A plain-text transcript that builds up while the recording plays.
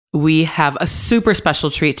We have a super special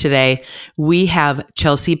treat today. We have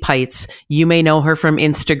Chelsea Peitz. You may know her from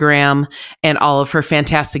Instagram and all of her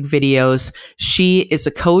fantastic videos. She is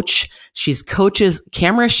a coach. She's coaches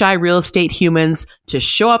camera-shy real estate humans to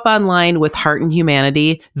show up online with heart and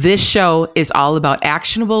humanity. This show is all about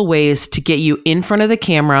actionable ways to get you in front of the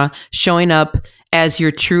camera, showing up as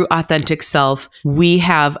your true authentic self. We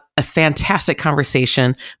have a fantastic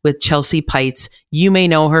conversation with Chelsea Peitz. You may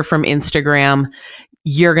know her from Instagram.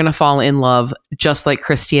 You're going to fall in love just like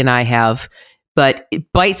Christy and I have, but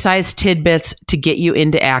bite-sized tidbits to get you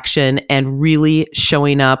into action and really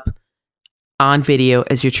showing up on video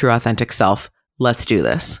as your true authentic self. Let's do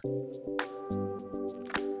this.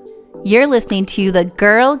 You're listening to the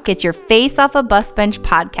Girl Get Your Face Off a Bus Bench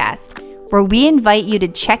podcast, where we invite you to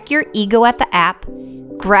check your ego at the app,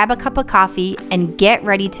 grab a cup of coffee, and get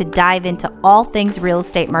ready to dive into all things real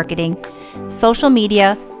estate marketing, social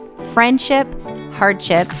media, friendship,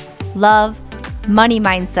 hardship, love, money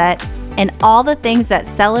mindset, and all the things that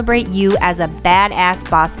celebrate you as a badass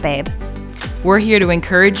boss babe. We're here to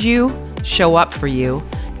encourage you, show up for you,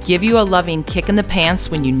 give you a loving kick in the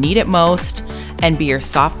pants when you need it most, and be your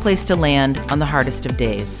soft place to land on the hardest of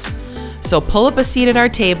days. So pull up a seat at our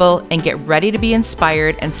table and get ready to be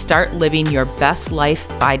inspired and start living your best life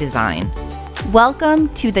by design.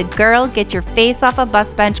 Welcome to the Girl Get Your Face Off a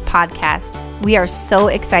Bus Bench podcast. We are so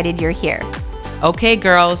excited you're here. Okay,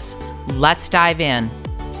 girls, let's dive in.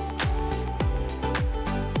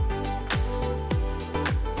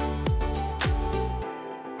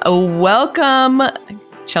 Welcome,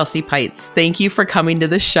 Chelsea Peitz. Thank you for coming to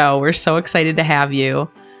the show. We're so excited to have you.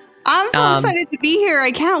 I'm so excited to be here.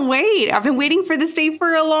 I can't wait. I've been waiting for this day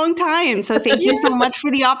for a long time. So thank you so much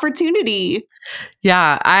for the opportunity.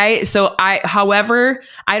 Yeah. However,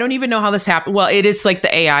 I don't even know how this happened. Well, it is like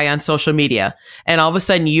the AI on social media. And all of a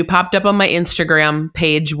sudden you popped up on my Instagram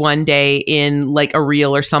page one day in like a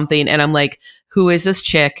reel or something. And I'm like, who is this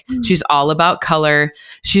chick? She's all about color.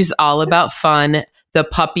 She's all about fun. The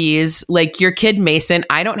puppies, like your kid Mason.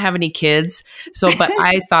 I don't have any kids. But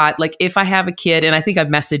I thought like if I have a kid, and I think I've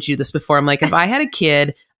messaged you this before, I'm like, if I had a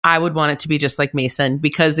kid, I would want it to be just like Mason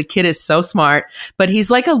because the kid is so smart, but he's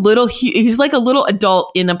like a little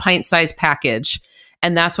adult in a pint-sized package.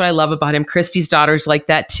 And that's what I love about him. Christy's daughter's like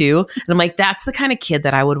that too. And I'm like, that's the kind of kid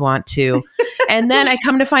that I would want too. And then I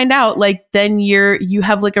come to find out, like, then you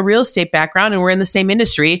have like a real estate background and we're in the same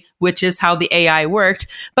industry, which is how the AI worked.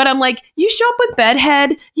 But I'm like, you show up with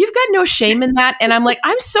bedhead. You've got no shame in that. And I'm like,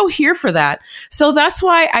 I'm so here for that. So that's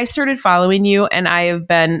why I started following you. And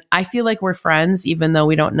I feel like we're friends, even though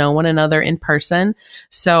we don't know one another in person.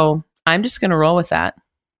 So I'm just going to roll with that.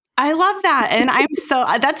 I love that. And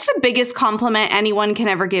that's the biggest compliment anyone can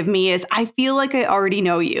ever give me is I feel like I already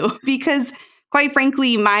know you because quite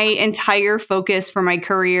frankly, my entire focus for my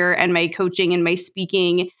career and my coaching and my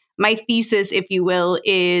speaking, my thesis, if you will,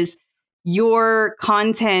 is your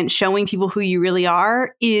content showing people who you really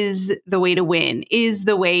are is the way to win, is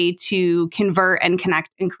the way to convert and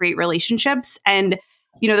connect and create relationships. And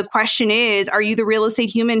the question is, are you the real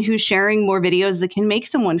estate human who's sharing more videos that can make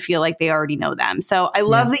someone feel like they already know them? So I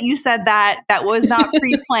love that you said that. That was not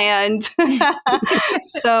pre-planned.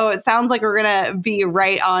 So it sounds like we're going to be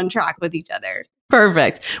right on track with each other.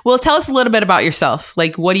 Perfect. Well, tell us a little bit about yourself.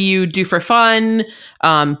 Like, what do you do for fun?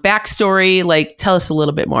 Backstory, like, tell us a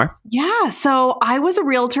little bit more. Yeah. So I was a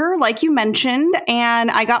realtor, like you mentioned,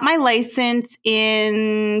 and I got my license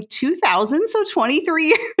in 2000. So 23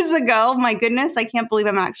 years ago. My goodness, I can't believe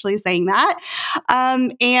I'm actually saying that.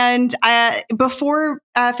 Before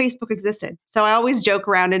Facebook existed. So I always joke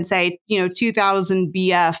around and say, 2000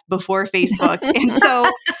 BF before Facebook. And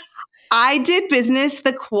so I did business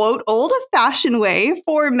the quote old-fashioned way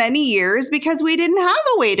for many years because we didn't have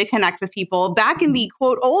a way to connect with people. Back in the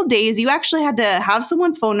quote old days, you actually had to have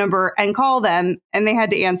someone's phone number and call them and they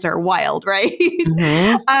had to answer. Wild, right?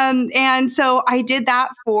 Mm-hmm. And so I did that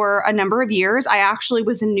for a number of years. I actually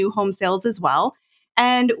was in new home sales as well.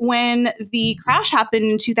 And when the crash happened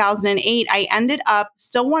in 2008, I ended up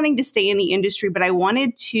still wanting to stay in the industry, but I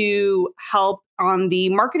wanted to help on the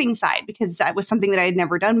marketing side because that was something that I had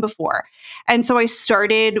never done before. And so I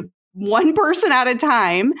started one person at a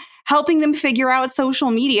time, helping them figure out social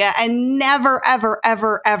media and never, ever,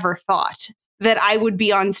 ever, ever thought that I would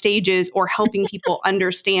be on stages or helping people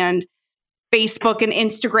understand Facebook and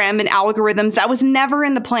Instagram and algorithms. That was never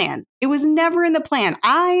in the plan. It was never in the plan.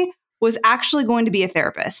 I was actually going to be a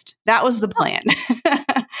therapist. That was the plan.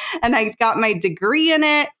 And I got my degree in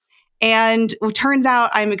it. And it turns out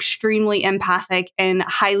I'm extremely empathic and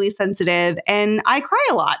highly sensitive, and I cry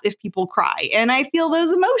a lot if people cry, and I feel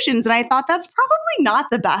those emotions. And I thought that's probably not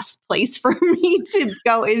the best place for me to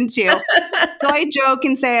go into. So I joke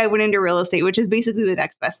and say I went into real estate, which is basically the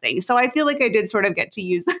next best thing. So I feel like I did sort of get to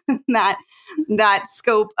use that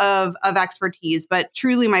scope of expertise. But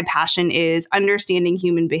truly my passion is understanding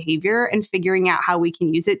human behavior and figuring out how we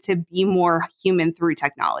can use it to be more human through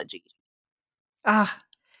technology. Ah,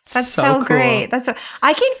 that's so cool. great.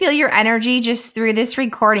 I can feel your energy just through this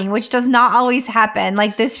recording, which does not always happen.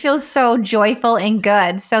 Like this feels so joyful and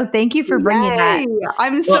good. So thank you for bringing that.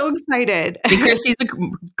 I'm so excited. Christy's a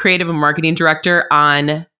creative and marketing director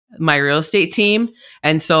on my real estate team.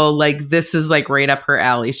 And so like, this is like right up her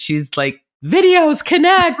alley. She's like, videos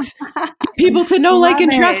connect people to know, like,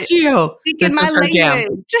 and trust you. Speak in my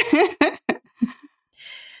language.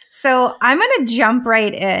 So I'm going to jump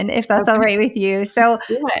right in, if that's all right with you. So,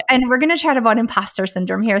 and we're going to chat about imposter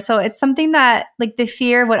syndrome here. So it's something that, like, the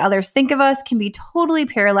fear of what others think of us can be totally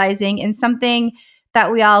paralyzing, and something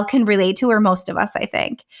that we all can relate to, or most of us, I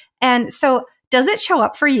think. And so does it show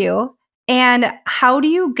up for you? And how do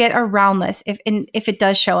you get around this if it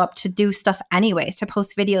does show up, to do stuff anyways, to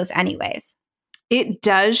post videos anyways? It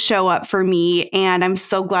does show up for me, and I'm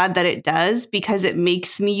so glad that it does, because it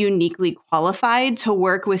makes me uniquely qualified to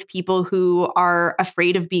work with people who are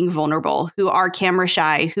afraid of being vulnerable, who are camera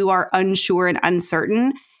shy, who are unsure and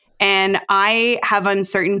uncertain. And I have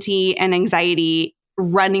uncertainty and anxiety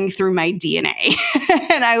running through my DNA.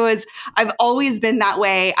 And I've always been that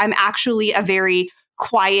way. I'm actually a very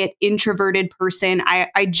quiet, introverted person.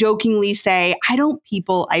 I jokingly say, I don't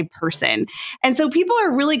people, I person. And so people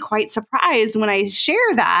are really quite surprised when I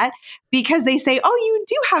share that, because they say, oh, you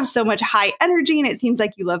do have so much high energy and it seems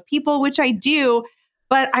like you love people, which I do.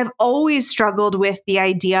 But I've always struggled with the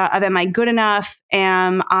idea of, am I good enough?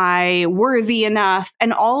 Am I worthy enough?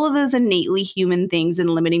 And all of those innately human things and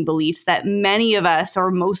limiting beliefs that many of us, or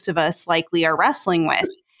most of us likely, are wrestling with.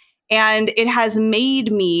 And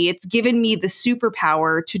it's given me the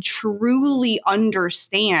superpower to truly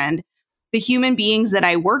understand the human beings that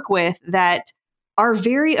I work with that are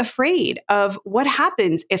very afraid of what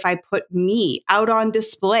happens if I put me out on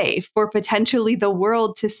display for potentially the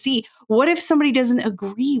world to see. What if somebody doesn't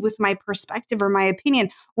agree with my perspective or my opinion?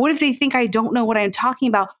 What if they think I don't know what I'm talking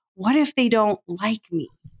about? What if they don't like me?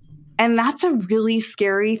 And that's a really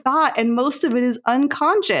scary thought. And most of it is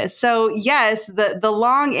unconscious. So yes, the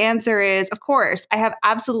long answer is, of course, I have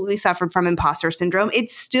absolutely suffered from imposter syndrome. It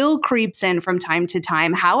still creeps in from time to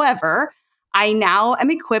time. However, I now am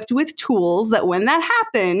equipped with tools that when that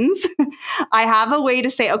happens, I have a way to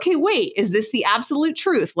say, okay, wait, is this the absolute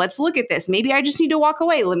truth? Let's look at this. Maybe I just need to walk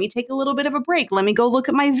away. Let me take a little bit of a break. Let me go look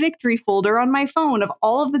at my victory folder on my phone of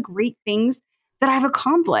all of the great things that I've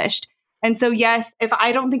accomplished. And so, yes,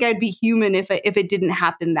 I don't think I'd be human if it didn't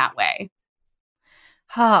happen that way.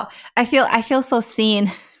 Oh, I feel so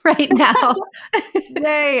seen right now.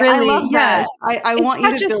 Yay, Really, I love that. I want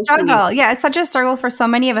you to feel such a struggle. Seen. Yeah, it's such a struggle for so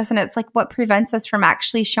many of us. And it's like what prevents us from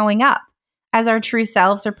actually showing up as our true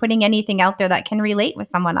selves, or putting anything out there that can relate with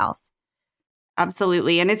someone else.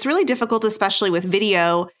 Absolutely. And it's really difficult, especially with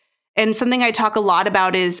video. And something I talk a lot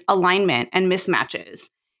about is alignment and mismatches.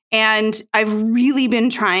 And I've really been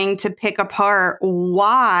trying to pick apart,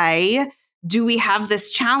 why do we have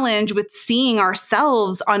this challenge with seeing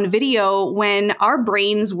ourselves on video when our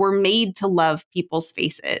brains were made to love people's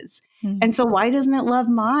faces? Mm-hmm. And so why doesn't it love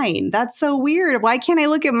mine? That's so weird. Why can't I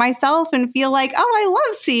look at myself and feel like, oh, I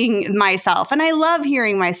love seeing myself and I love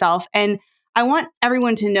hearing myself? And I want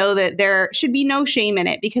everyone to know that there should be no shame in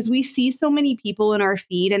it, because we see so many people in our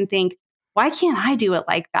feed and think, why can't I do it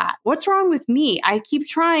like that? What's wrong with me? I keep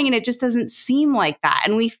trying and it just doesn't seem like that.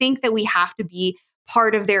 And we think that we have to be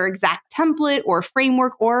part of their exact template or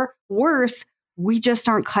framework, or worse, we just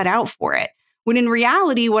aren't cut out for it. When in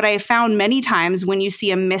reality, what I have found many times, when you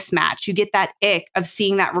see a mismatch, you get that ick of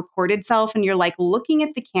seeing that recorded self and you're like looking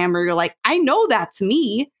at the camera, you're like, I know that's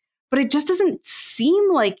me, but it just doesn't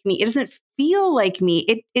seem like me. It doesn't feel like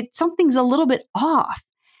me. Something's a little bit off.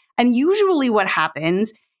 And usually what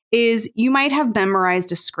happens is you might have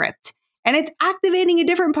memorized a script and it's activating a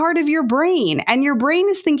different part of your brain, and your brain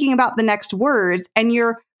is thinking about the next words, and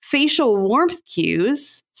your facial warmth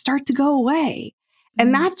cues start to go away.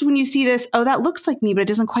 And that's when you see this, oh, that looks like me, but it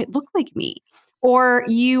doesn't quite look like me. Or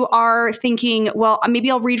you are thinking, well,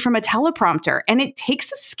 maybe I'll read from a teleprompter. And it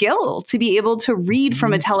takes a skill to be able to read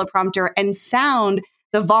from a teleprompter and sound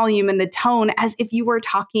the volume and the tone as if you were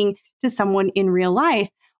talking to someone in real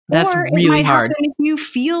life. That's or really it might hard. happen if you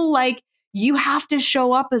feel like you have to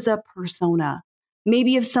show up as a persona.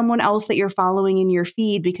 maybe of someone else that you're following in your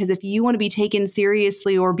feed, because if you want to be taken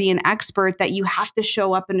seriously or be an expert, that you have to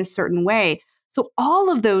show up in a certain way. So all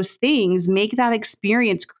of those things make that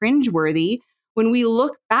experience cringeworthy when we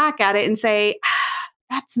look back at it and say,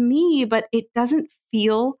 that's me, but it doesn't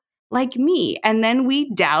feel like me. And then we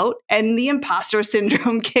doubt and the imposter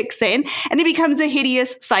syndrome kicks in and it becomes a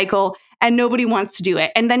hideous cycle and nobody wants to do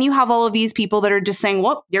it. And then you have all of these people that are just saying,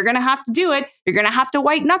 well, you're going to have to do it. You're going to have to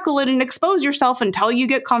white knuckle it and expose yourself until you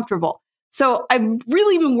get comfortable. So I've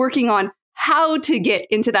really been working on how to get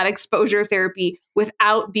into that exposure therapy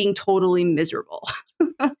without being totally miserable.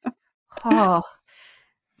 Oh,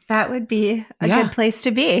 that would be a good place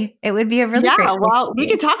to be. It would be a really great place well, we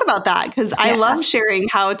could talk about that because I love sharing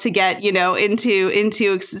how to get,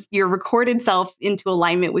 into your recorded self into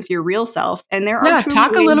alignment with your real self. And there are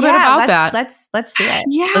talk a little bit about that. Let's do it.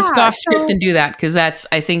 Yeah, let's go off script and do that because that's,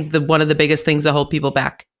 I think, one of the biggest things that hold people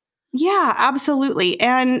back. Yeah, absolutely.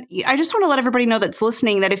 And I just want to let everybody know that's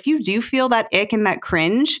listening that if you do feel that ick and that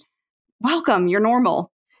cringe, welcome. You're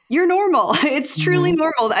normal. You're normal. It's truly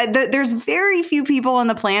normal. There's very few people on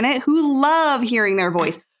the planet who love hearing their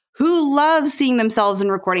voice, who love seeing themselves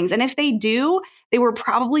in recordings. And if they do, they were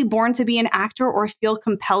probably born to be an actor or feel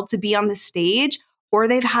compelled to be on the stage, or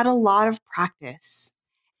they've had a lot of practice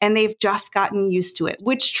and they've just gotten used to it,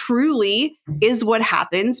 which truly is what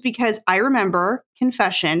happens. Because I remember,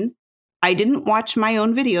 confession, I didn't watch my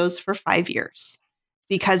own videos for 5 years.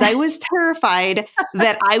 Because I was terrified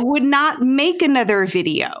that I would not make another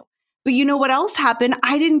video. But you know what else happened?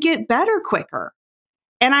 I didn't get better quicker.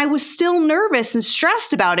 And I was still nervous and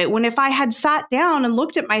stressed about it when if I had sat down and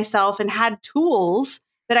looked at myself and had tools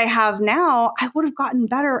that I have now, I would have gotten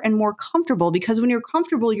better and more comfortable because when you're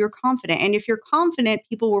comfortable, you're confident. And if you're confident,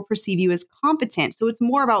 people will perceive you as competent. So it's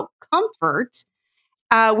more about comfort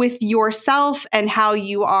with yourself and how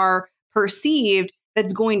you are perceived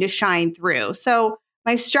that's going to shine through. So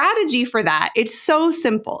my strategy for that, it's so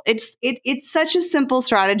simple. It's such a simple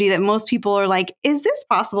strategy that most people are like, is this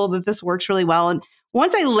possible that this works really well? And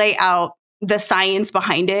once I lay out the science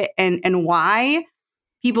behind it and why,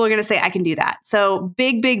 people are going to say, I can do that. So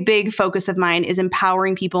big focus of mine is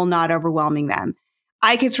empowering people, not overwhelming them.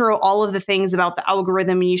 I could throw all of the things about the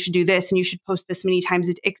algorithm and you should do this and you should post this many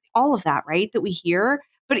times, all of that, right, that we hear.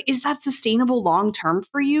 But is that sustainable long-term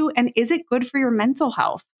for you? And is it good for your mental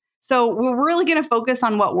health? So we're really going to focus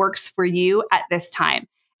on what works for you at this time.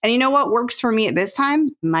 And you know what works for me at this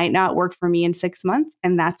time might not work for me in 6 months,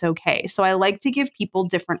 and that's okay. So I like to give people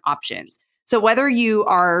different options. So whether you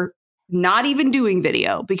are not even doing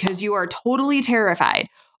video because you are totally terrified,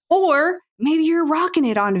 or maybe you're rocking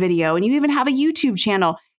it on video and you even have a YouTube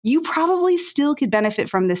channel, you probably still could benefit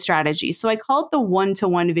from this strategy. So I call it the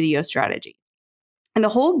one-to-one video strategy. And the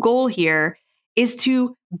whole goal here is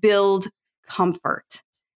to build comfort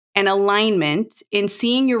and alignment in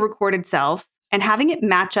seeing your recorded self and having it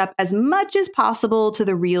match up as much as possible to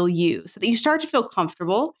the real you so that you start to feel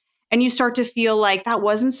comfortable and you start to feel like that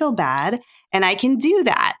wasn't so bad and I can do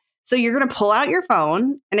that. So you're going to pull out your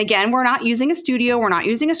phone. And again, we're not using a studio. We're not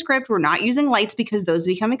using a script. We're not using lights because those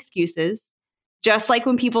become excuses. Just like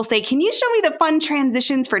when people say, can you show me the fun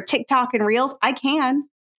transitions for TikTok and Reels? I can.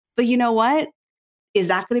 But you know what? Is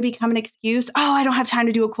that going to become an excuse? Oh, I don't have time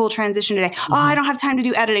to do a cool transition today. Oh, I don't have time to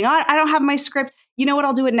do editing. Oh, I don't have my script. You know what?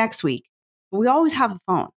 I'll do it next week. We always have a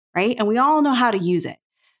phone, right? And we all know how to use it.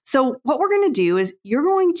 So what we're going to do is you're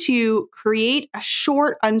going to create a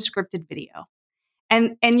short unscripted video.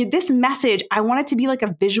 And this message, I want it to be like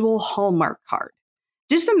a visual Hallmark card.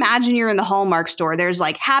 Just imagine you're in the Hallmark store. There's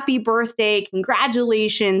like happy birthday,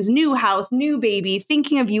 congratulations, new house, new baby,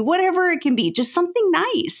 thinking of you, whatever it can be. Just something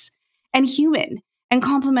nice and human and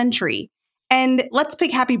complimentary. And let's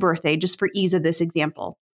pick happy birthday just for ease of this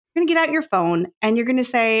example. You're going to get out your phone and you're going to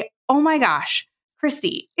say, oh my gosh,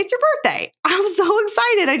 Christy, it's your birthday. I'm so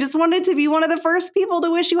excited. I just wanted to be one of the first people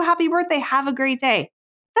to wish you a happy birthday. Have a great day.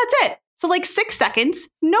 That's it. So like 6 seconds,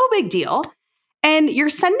 no big deal. And you're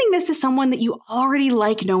sending this to someone that you already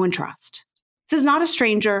like, know, and trust. This is not a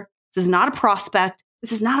stranger. This is not a prospect.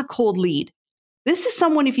 This is not a cold lead. This is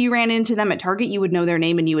someone, if you ran into them at Target, you would know their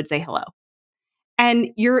name and you would say hello.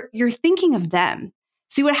 And you're thinking of them.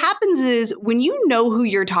 See, what happens is when you know who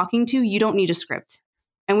you're talking to, you don't need a script.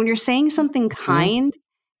 And when you're saying something kind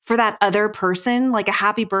for that other person, like a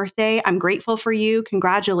happy birthday, I'm grateful for you,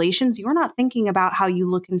 congratulations, you're not thinking about how you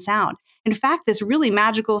look and sound. In fact, this really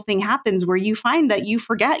magical thing happens where you find that you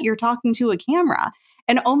forget you're talking to a camera.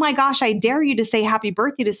 And oh my gosh, I dare you to say happy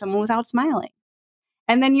birthday to someone without smiling.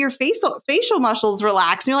 And then your facial muscles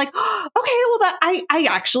relax. And you're like, oh, okay, well, I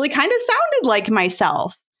actually kind of sounded like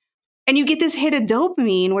myself. And you get this hit of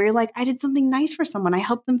dopamine where you're like, I did something nice for someone. I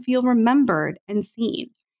helped them feel remembered and seen,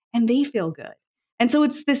 and they feel good. And so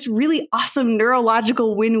it's this really awesome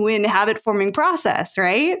neurological win-win habit forming process,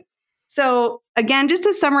 right? So again, just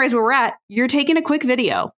to summarize where we're at, you're taking a quick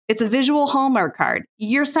video. It's a visual Hallmark card.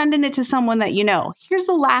 You're sending it to someone that you know. Here's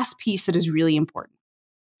the last piece that is really important.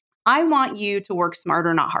 I want you to work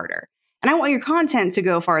smarter, not harder. And I want your content to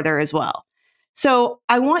go farther as well. So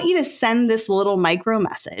I want you to send this little micro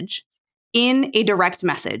message in a direct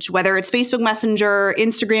message, whether it's Facebook Messenger,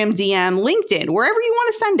 Instagram, DM, LinkedIn, wherever you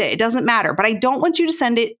want to send it. It doesn't matter. But I don't want you to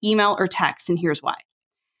send it email or text. And here's why.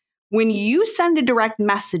 When you send a direct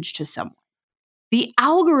message to someone, the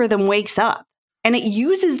algorithm wakes up and it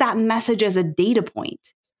uses that message as a data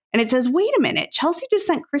point. And it says, wait a minute, Chelsea just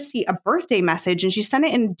sent Christy a birthday message and she sent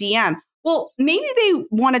it in DM. Well, maybe they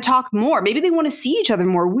want to talk more. Maybe they want to see each other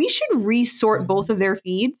more. We should resort both of their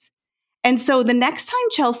feeds. And so the next time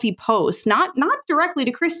Chelsea posts, not directly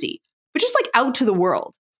to Christy, but just like out to the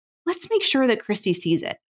world, let's make sure that Christy sees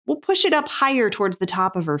it. We'll push it up higher towards the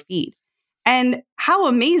top of her feed. And how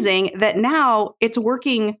amazing that now it's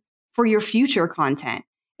working for your future content.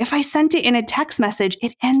 If I sent it in a text message,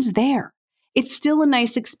 it ends there. It's still a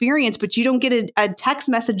nice experience, but you don't get a text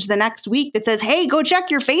message the next week that says, hey, go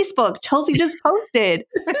check your Facebook. Chelsea just posted.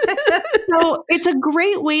 So it's a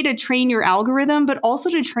great way to train your algorithm, but also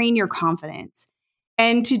to train your confidence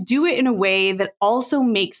and to do it in a way that also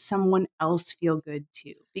makes someone else feel good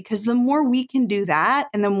too. Because the more we can do that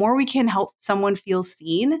and the more we can help someone feel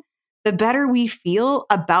seen, the better we feel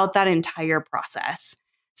about that entire process.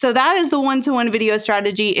 So that is the one-to-one video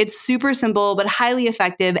strategy. It's super simple, but highly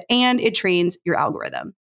effective, and it trains your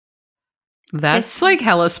algorithm. That's like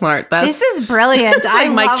hella smart. This is brilliant. I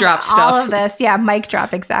like mic drop stuff. All of this. Yeah, mic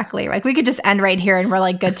drop, exactly. Like we could just end right here and we're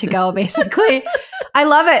like good to go, basically. I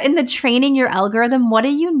love it. In the training your algorithm, what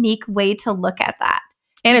a unique way to look at that.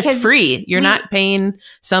 And it's free. You're not paying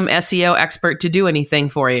some SEO expert to do anything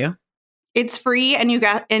for you. It's free, and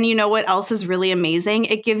you know what else is really amazing?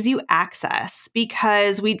 It gives you access,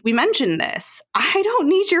 because we mentioned this. I don't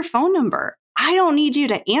need your phone number. I don't need you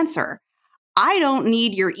to answer. I don't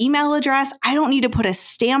need your email address. I don't need to put a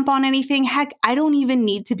stamp on anything. Heck, I don't even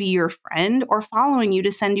need to be your friend or following you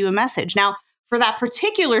to send you a message. Now, for that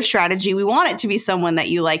particular strategy, we want it to be someone that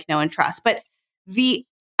you like, know, and trust. But the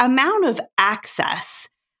amount of access,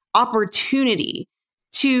 opportunity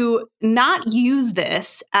to not use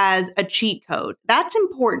this as a cheat code, that's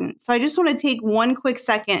important. So I just want to take one quick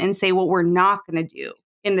second and say what we're not going to do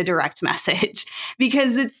in the direct message,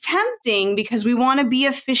 because it's tempting, because we want to be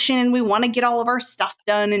efficient and we want to get all of our stuff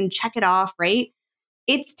done and check it off, right?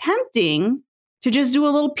 It's tempting to just do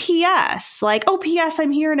a little PS, like, oh, PS,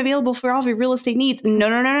 I'm here and available for all of your real estate needs. No.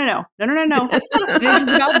 This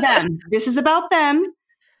is about them. This is about them.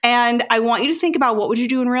 And I want you to think about, what would you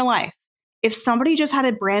do in real life? If somebody just had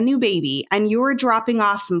a brand new baby and you were dropping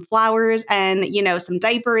off some flowers and, some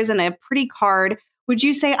diapers and a pretty card, would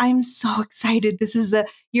you say, I'm so excited.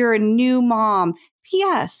 You're a new mom.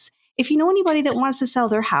 P.S. If you know anybody that wants to sell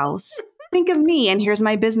their house, think of me and here's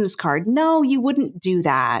my business card. No, you wouldn't do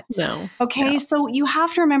that. No. Okay. No. So you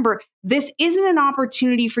have to remember, this isn't an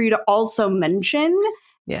opportunity for you to also mention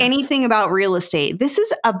anything about real estate. This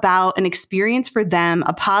is about an experience for them,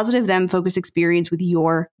 a positive them-focused experience with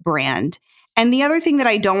your brand. And the other thing that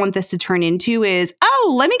I don't want this to turn into is,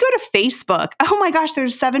 oh, let me go to Facebook. Oh my gosh,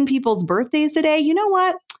 there's 7 people's birthdays today. You know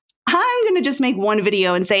what? I'm going to just make one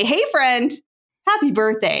video and say, hey, friend, happy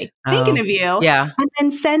birthday. Thinking of you. Yeah. And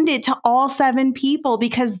then send it to all 7 people,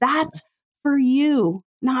 because that's for you,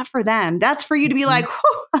 not for them. That's for you to be like,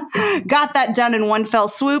 got that done in one fell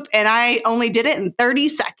swoop, and I only did it in 30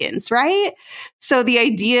 seconds, right? So the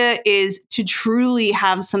idea is to truly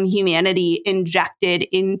have some humanity injected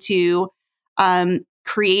into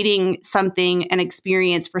creating something, an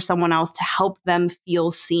experience for someone else to help them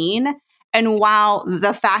feel seen. And while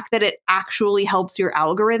the fact that it actually helps your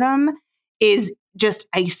algorithm is just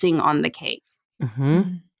icing on the cake. Mm-hmm.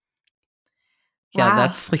 Yeah, wow.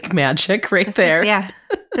 That's like magic there.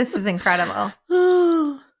 This is incredible.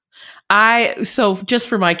 So just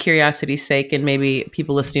for my curiosity's sake, and maybe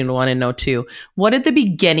people listening will want to know too, what did the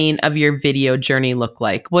beginning of your video journey look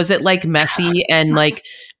like? Was it like messy and like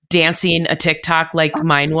dancing a TikTok like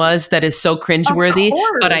mine was, that is so cringeworthy,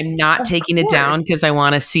 but I'm not taking it down because I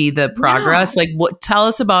want to see the progress? Like, tell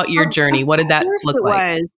us about your journey. What did that look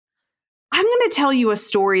like? I'm going to tell you a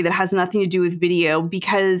story that has nothing to do with video,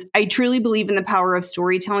 because I truly believe in the power of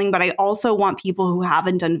storytelling, but I also want people who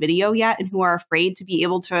haven't done video yet and who are afraid to be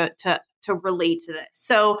able to relate to this.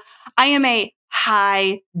 So I am a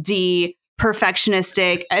high D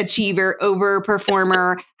perfectionistic, achiever,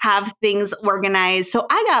 overperformer, have things organized. So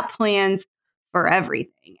I got plans for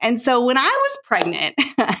everything. And so when I was pregnant,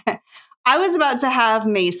 I was about to have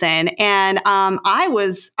Mason, and I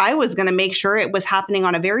was going to make sure it was happening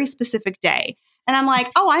on a very specific day. And I'm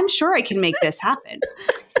like, oh, I'm sure I can make this happen.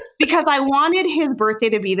 Because I wanted his birthday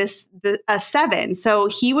to be a 7. So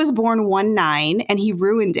he was born 1-9 and he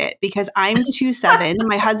ruined it because I'm 2-7.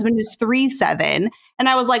 My husband is 3-7. And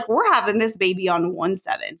I was like, we're having this baby on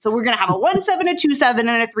 1-7. So we're going to have a 1-7, a 2-7, and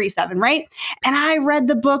a 3-7, right? And I read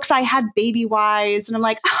the books. I had Baby Wise. And I'm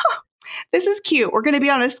like, oh, this is cute. We're going to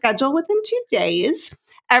be on a schedule within 2 days.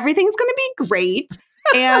 Everything's going to be great.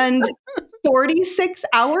 And 46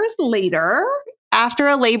 hours later, after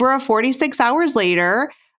a labor of 46 hours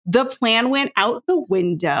later, the plan went out the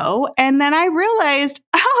window. And then I realized,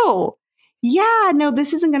 oh, yeah, no,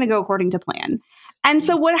 this isn't going to go according to plan. And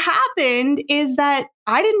so what happened is that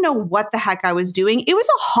I didn't know what the heck I was doing. It was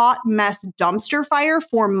a hot mess dumpster fire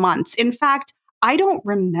for months. In fact, I don't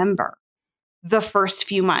remember the first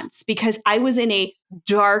few months because I was in a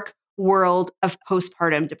dark world of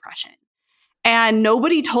postpartum depression and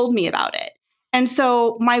nobody told me about it. And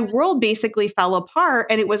so my world basically fell apart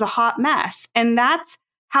and it was a hot mess. And that's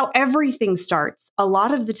how everything starts a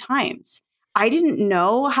lot of the times. I didn't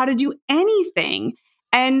know how to do anything.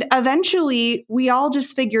 And eventually we all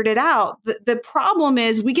just figured it out. The problem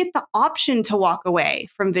is we get the option to walk away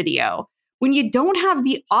from video. When you don't have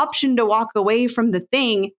the option to walk away from the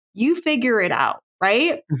thing, you figure it out,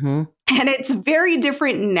 right? Mm-hmm. And it's very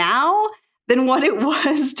different now than what it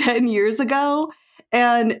was 10 years ago.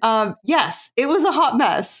 And yes, it was a hot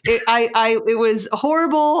mess. It was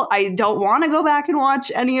horrible. I don't want to go back and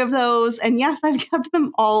watch any of those. And yes, I've kept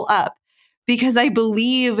them all up because I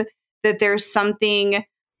believe that there's something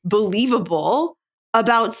believable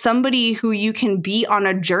about somebody who you can be on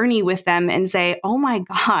a journey with them and say, oh my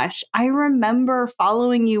gosh, I remember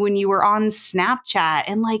following you when you were on Snapchat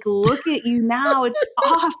and like, look at you now. It's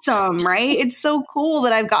awesome, right? It's so cool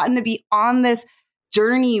that I've gotten to be on this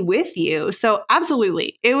journey with you. So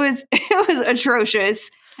absolutely, it was atrocious.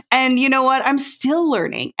 And you know what? I'm still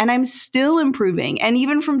learning and I'm still improving. And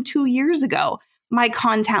even from 2 years ago, my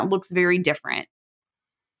content looks very different.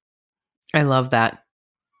 I love that.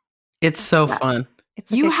 It's so fun. It's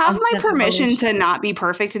you have my permission to not be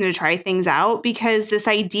perfect and to try things out, because this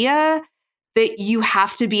idea that you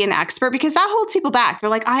have to be an expert, because that holds people back. They're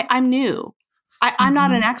like, I'm new. I'm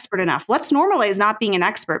not an expert enough. Let's normalize not being an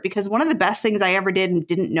expert, because one of the best things I ever did and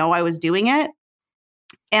didn't know I was doing it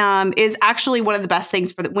is actually one of the best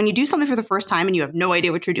things when you do something for the first time and you have no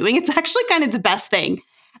idea what you're doing. It's actually kind of the best thing.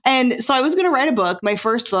 And so I was going to write a book, my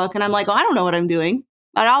first book, and I'm like, oh, I don't know what I'm doing,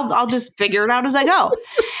 but I'll just figure it out as I go.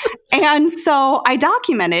 And so I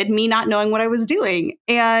documented me not knowing what I was doing.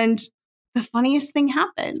 And the funniest thing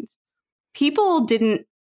happened. People didn't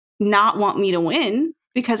not want me to win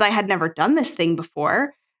because I had never done this thing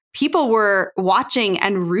before. People were watching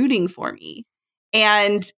and rooting for me.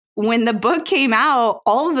 And when the book came out,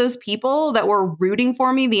 all of those people that were rooting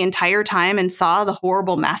for me the entire time and saw the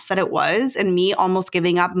horrible mess that it was and me almost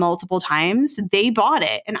giving up multiple times, they bought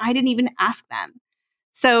it. And I didn't even ask them.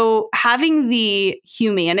 So having the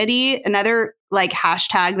humanity, another like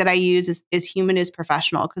hashtag that I use is human is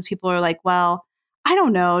professional, because people are like, well, I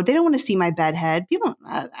don't know. They don't want to see my bedhead. People,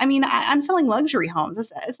 I'm selling luxury homes.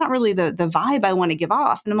 It's not really the vibe I want to give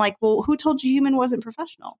off. And I'm like, well, who told you human wasn't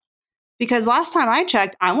professional? Because last time I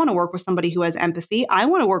checked, I want to work with somebody who has empathy. I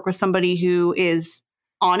want to work with somebody who is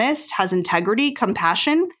honest, has integrity,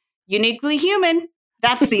 compassion, uniquely human.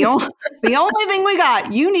 That's the only thing we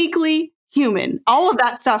got. Uniquely human. All of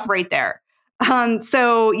that stuff right there.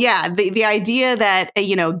 So yeah, the idea that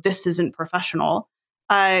this isn't professional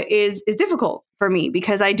is difficult for me,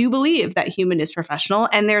 because I do believe that human is professional,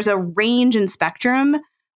 and there's a range and spectrum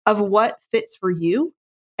of what fits for you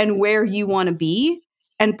and where you want to be.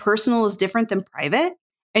 And personal is different than private.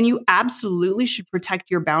 And you absolutely should protect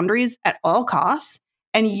your boundaries at all costs.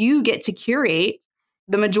 And you get to curate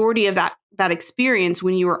the majority of that experience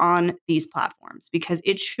when you are on these platforms, because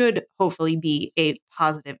it should hopefully be a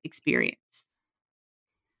positive experience.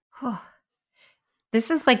 This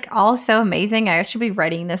is like all so amazing. I should be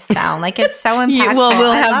writing this down. Like, it's so impactful. Well,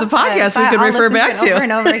 we'll have the podcast we could refer back to over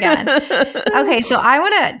and over again. Okay, so I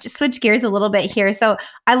want to just switch gears a little bit here. So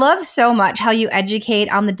I love so much how you educate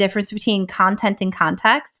on the difference between content and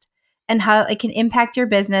context and how it can impact your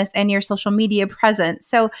business and your social media presence.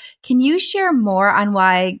 So can you share more on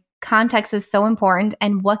why context is so important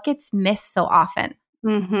and what gets missed so often?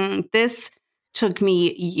 Mm-hmm. This took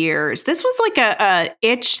me years. This was like a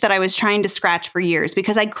itch that I was trying to scratch for years,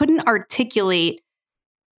 because I couldn't articulate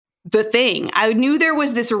the thing. I knew there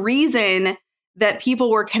was this reason that people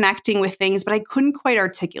were connecting with things, but I couldn't quite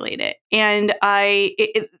articulate it. And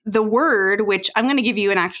the word, which I'm going to give you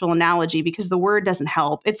an actual analogy because the word doesn't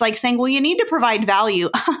help. It's like saying, well, you need to provide value.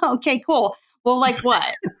 Okay, cool. Well, like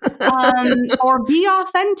what? Or be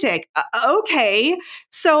authentic. Okay.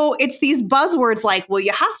 So it's these buzzwords like, well,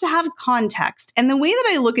 you have to have context. And the way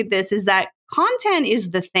that I look at this is that content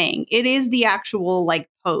is the thing. It is the actual like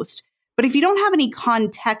post. But if you don't have any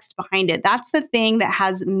context behind it, that's the thing that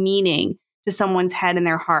has meaning to someone's head and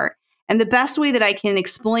their heart. And the best way that I can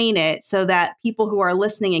explain it so that people who are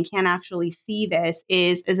listening and can't actually see this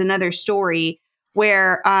is another story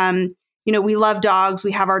where, we love dogs.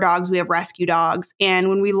 We have our dogs. We have rescue dogs. And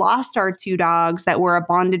when we lost our two dogs that were a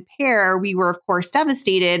bonded pair, we were, of course,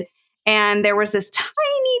 devastated. And there was this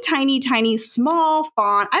tiny, small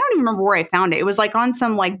font. I don't even remember where I found it. It was like on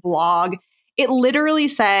some like blog. It literally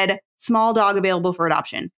said, small dog available for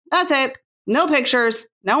adoption. That's it. No pictures,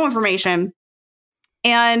 no information.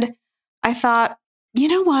 And I thought, you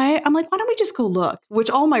know what? I'm like, why don't we just go look? Which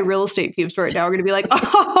all my real estate peeps right now are going to be like,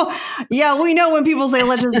 oh, yeah, we know when people say,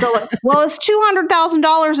 let's just go look. Well, it's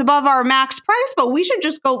 $200,000 above our max price, but we should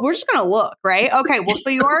just go. We're just going to look, right? Okay, well, so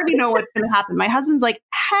you already know what's going to happen. My husband's like,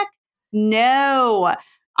 heck no.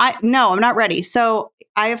 I'm not ready. So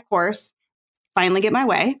I, of course, finally get my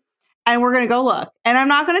way. And we're going to go look. And I'm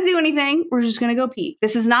not going to do anything. We're just going to go peek.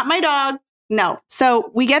 This is not my dog. No.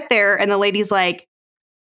 So we get there and the lady's like,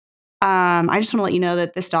 I just want to let you know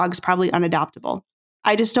that this dog is probably unadoptable.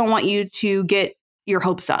 I just don't want you to get your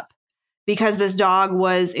hopes up because this dog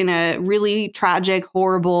was in a really tragic,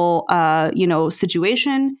 horrible,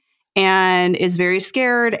 situation and is very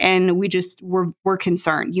scared. And we're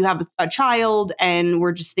concerned. You have a child and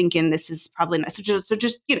we're just thinking this is probably not. So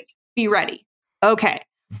just be ready. Okay.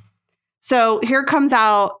 So here comes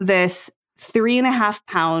out this 3.5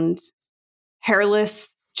 pound hairless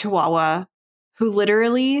Chihuahua who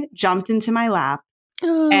literally jumped into my lap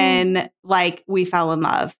and like we fell in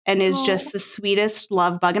love and is just the sweetest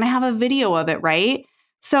love bug. And I have a video of it, right?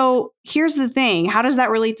 So here's the thing. How does that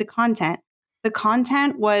relate to content? The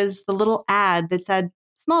content was the little ad that said,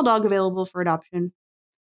 small dog available for adoption.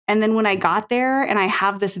 And then when I got there and I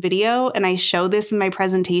have this video and I show this in my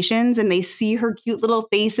presentations and they see her cute little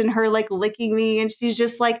face and her like licking me and she's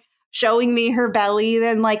just like showing me her belly,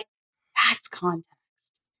 then like, that's context.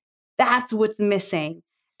 That's what's missing.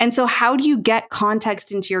 And so how do you get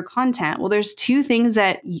context into your content? Well, there's two things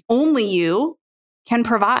that only you can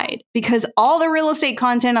provide because all the real estate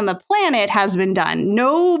content on the planet has been done.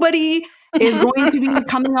 Nobody is going to be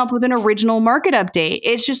coming up with an original market update.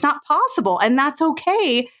 It's just not possible. And that's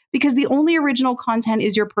okay because the only original content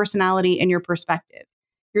is your personality and your perspective,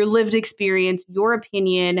 your lived experience, your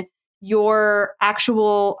opinion, your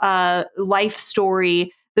actual life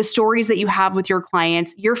story, the stories that you have with your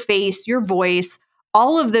clients, your face, your voice,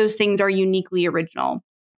 all of those things are uniquely original.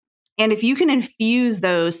 And if you can infuse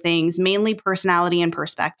those things, mainly personality and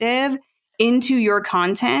perspective, into your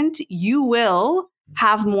content, you will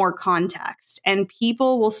have more context and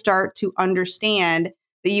people will start to understand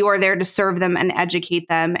that you are there to serve them and educate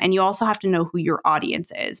them. And you also have to know who your audience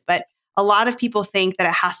is. But a lot of people think that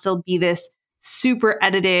it has to be this super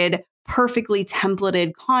edited, perfectly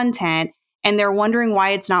templated content. And they're wondering why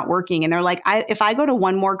it's not working. And they're like, if I go to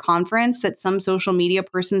one more conference that some social media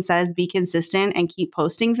person says be consistent and keep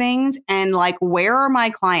posting things, and like, where are my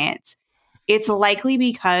clients? It's likely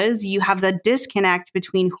because you have the disconnect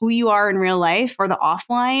between who you are in real life or the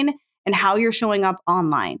offline and how you're showing up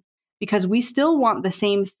online. Because we still want the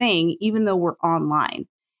same thing, even though we're online.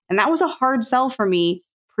 And that was a hard sell for me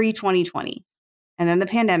pre-2020. And then the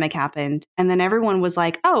pandemic happened. And then everyone was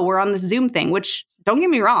like, oh, we're on this Zoom thing, which don't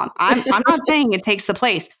get me wrong. I'm not saying it takes the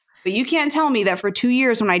place, but you can't tell me that for 2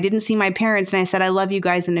 years when I didn't see my parents and I said, I love you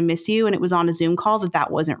guys and I miss you, and it was on a Zoom call,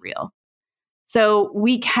 that wasn't real. So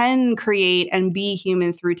we can create and be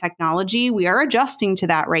human through technology. We are adjusting to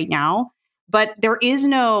that right now, but there is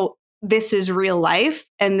no, this is real life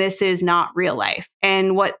and this is not real life.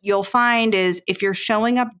 And what you'll find is if you're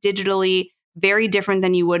showing up digitally, very different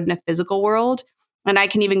than you would in a physical world, and I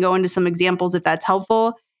can even go into some examples if that's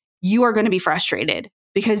helpful, you are going to be frustrated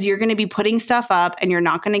because you're going to be putting stuff up and you're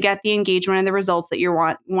not going to get the engagement and the results that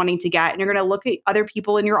you're wanting to get. And you're going to look at other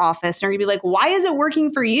people in your office and you're going to be like, why is it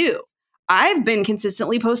working for you? I've been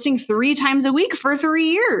consistently posting 3 times a week for 3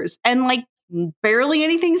 years and like barely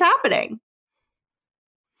anything's happening.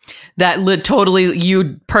 That totally,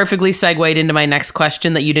 you perfectly segued into my next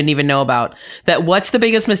question that you didn't even know about. That what's the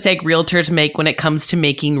biggest mistake realtors make when it comes to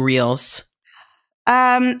making reels?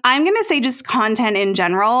 I'm going to say just content in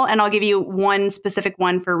general, and I'll give you one specific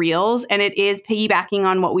one for Reels, and it is piggybacking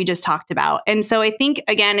on what we just talked about. And so I think,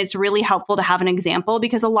 again, it's really helpful to have an example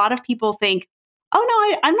because a lot of people think,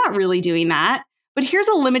 oh, no, I'm not really doing that. But here's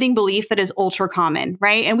a limiting belief that is ultra common,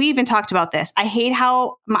 right? And we even talked about this. I hate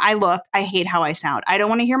how I look. I hate how I sound. I don't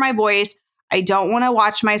want to hear my voice. I don't want to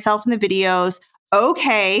watch myself in the videos.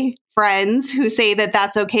 Okay, friends who say that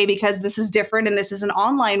that's okay because this is different and this is an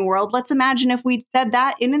online world. Let's imagine if we said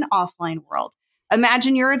that in an offline world.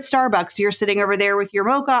 Imagine you're at Starbucks. You're sitting over there with your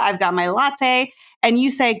mocha. I've got my latte. And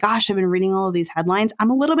you say, gosh, I've been reading all of these headlines. I'm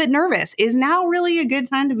a little bit nervous. Is now really a good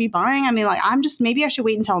time to be buying? I mean, like, maybe I should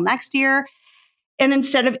wait until next year. And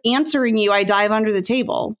instead of answering you, I dive under the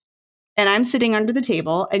table. And I'm sitting under the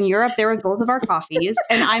table and you're up there with both of our coffees.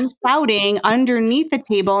 And I'm shouting underneath the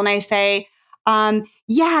table. And I say,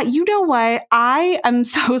 yeah, you know what? I am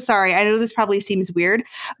so sorry. I know this probably seems weird,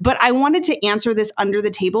 but I wanted to answer this under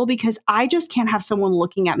the table because I just can't have someone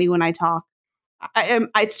looking at me when I talk.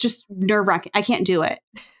 It's just nerve-wracking. I can't do it.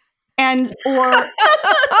 And or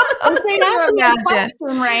if they ask me a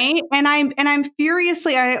question, right? And I'm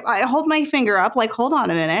furiously, I hold my finger up, like, hold on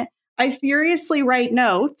a minute. I furiously write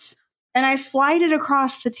notes and I slide it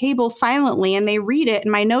across the table silently and they read it.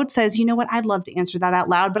 And my note says, you know what? I'd love to answer that out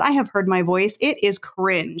loud, but I have heard my voice. It is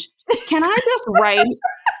cringe. Can I just write?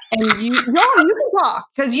 And you can talk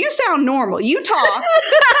because you sound normal. You talk.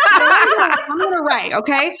 I'm going to write.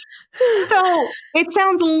 Okay. So it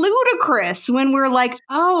sounds ludicrous when we're like,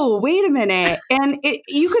 oh, wait a minute. And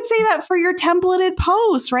you could say that for your templated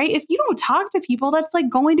posts, right? If you don't talk to people, that's like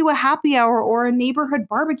going to a happy hour or a neighborhood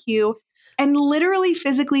barbecue and literally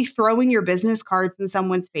physically throwing your business cards in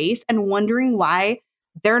someone's face and wondering why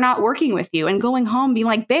they're not working with you and going home being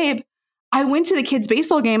like, babe, I went to the kids'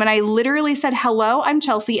 baseball game and I literally said, hello, I'm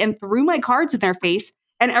Chelsea, and threw my cards in their face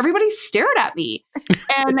and everybody stared at me.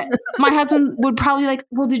 And my husband would probably be like,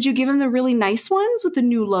 well, did you give him the really nice ones with the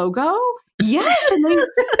new logo? Yes. And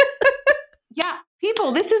yeah,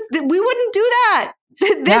 people, we wouldn't do that.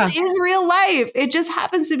 This is real life. It just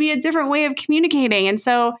happens to be a different way of communicating. And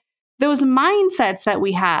so those mindsets that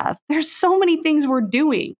we have, there's so many things we're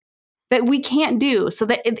doing that we can't do. So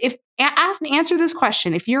that answer this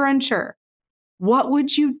question, if you're unsure, what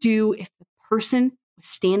would you do if the person was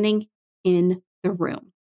standing in the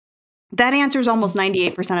room? That answers almost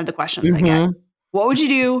 98% of the questions I get. What would you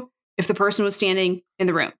do if the person was standing in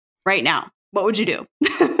the room right now? What would you do?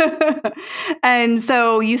 And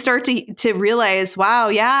so you start to realize, wow,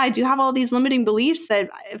 yeah, I do have all these limiting beliefs that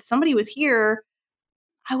if somebody was here,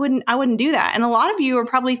 I wouldn't do that. And a lot of you are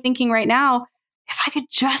probably thinking right now, if I could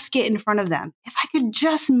just get in front of them, if I could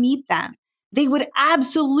just meet them, they would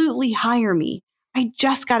absolutely hire me. I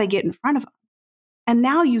just got to get in front of them. And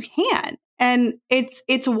now you can. And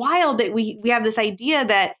it's wild that we have this idea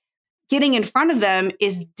that getting in front of them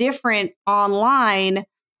is different online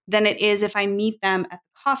than it is if I meet them at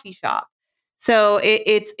the coffee shop. So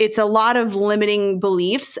it's a lot of limiting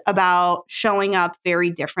beliefs about showing up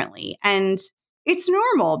very differently. And it's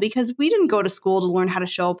normal because we didn't go to school to learn how to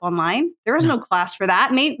show up online. There was no class for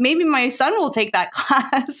that. Maybe my son will take that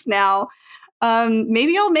class now.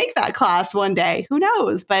 Maybe I'll make that class one day. Who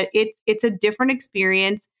knows? But it's a different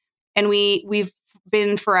experience. And we've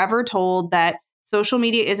been forever told that social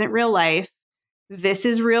media isn't real life. This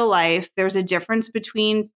is real life. There's a difference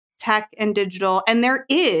between tech and digital. And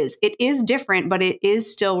it is different, but it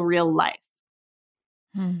is still real life.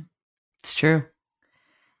 It's true.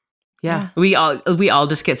 Yeah. We all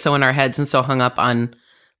just get so in our heads and so hung up on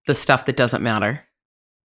the stuff that doesn't matter.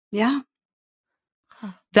 Yeah.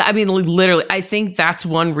 I mean, literally, I think that's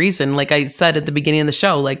one reason, like I said at the beginning of the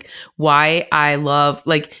show, like why I love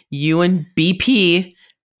like you and BP,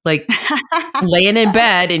 like laying in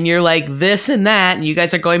bed and you're like this and that, and you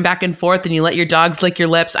guys are going back and forth and you let your dogs lick your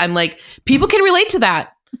lips. I'm like, people can relate to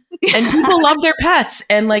that. And people love their pets.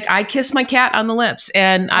 And like, I kiss my cat on the lips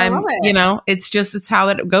and it's how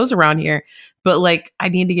it goes around here. But like, I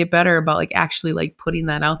need to get better about like actually like putting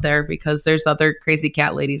that out there because there's other crazy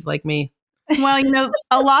cat ladies like me. Well,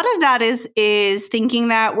 a lot of that is thinking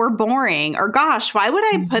that we're boring or gosh, why would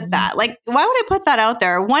I put that? Like, why would I put that out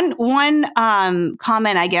there? One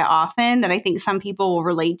comment I get often that I think some people will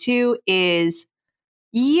relate to is,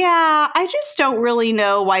 yeah, I just don't really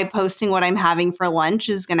know why posting what I'm having for lunch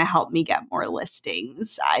is going to help me get more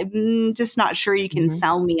listings. I'm just not sure you can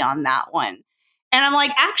sell me on that one. And I'm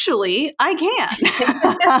like, actually, I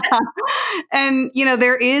can. And,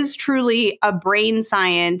 there is truly a brain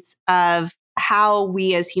science of how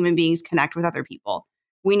we as human beings connect with other people.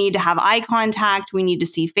 We need to have eye contact. We need to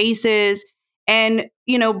see faces. And,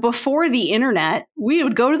 before the internet, we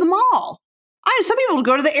would go to the mall. Some people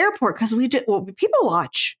go to the airport because people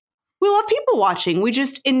watch. We love people watching. We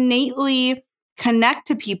just innately connect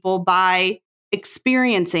to people by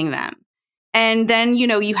experiencing them. And then,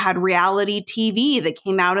 you had reality TV that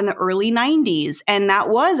came out in the early 90s, and that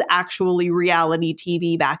was actually reality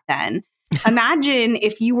TV back then. Imagine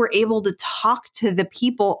if you were able to talk to the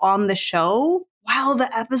people on the show while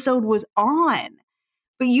the episode was on,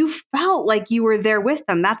 but you felt like you were there with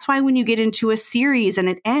them. That's why when you get into a series and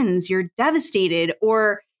it ends, you're devastated,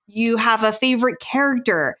 or you have a favorite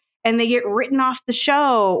character and they get written off the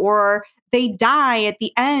show, or they die at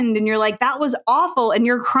the end and you're like, that was awful. And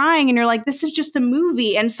you're crying and you're like, this is just a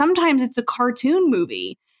movie. And sometimes it's a cartoon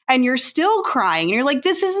movie and you're still crying. And you're like,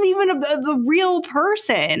 this isn't even the real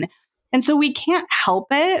person. And so we can't help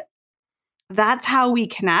it. That's how we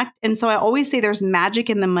connect. And so I always say there's magic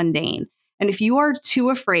in the mundane. And if you are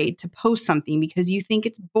too afraid to post something because you think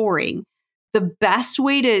it's boring, the best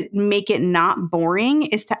way to make it not boring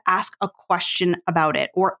is to ask a question about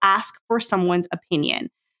it or ask for someone's opinion.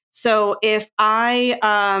 So if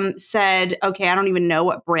I said, okay, I don't even know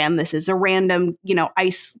what brand this is, a random,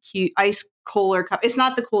 ice cooler cup. It's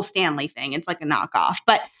not the cool Stanley thing. It's like a knockoff.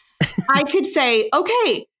 But I could say,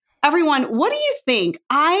 okay, everyone, what do you think?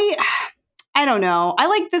 I don't know. I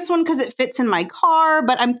like this one because it fits in my car,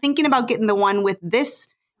 but I'm thinking about getting the one with this,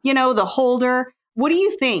 the holder. What do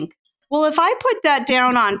you think? Well, if I put that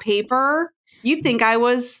down on paper, you'd think I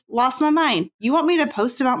lost my mind. You want me to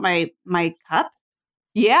post about my cup?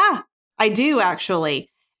 Yeah, I do actually.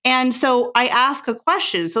 And so I ask a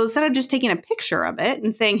question. So instead of just taking a picture of it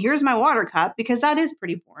and saying, here's my water cup, because that is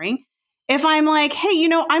pretty boring. If I'm like, hey,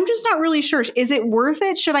 I'm just not really sure. Is it worth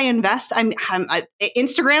it? Should I invest?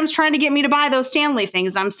 Instagram's trying to get me to buy those Stanley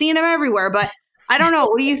things. I'm seeing them everywhere, but I don't know.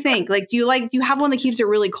 What do you think? Like, do you have one that keeps it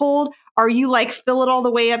really cold? Are you like fill it all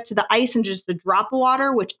the way up to the ice and just a drop of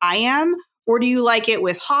water, which I am? Or do you like it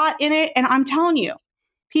with hot in it? And I'm telling you,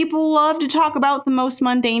 people love to talk about the most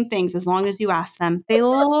mundane things as long as you ask them. They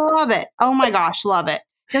love it. Oh my gosh, love it.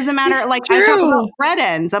 Doesn't matter. Like I talk about bread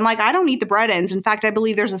ends. I'm like, I don't eat the bread ends. In fact, I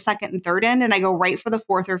believe there's a second and third end and I go right for the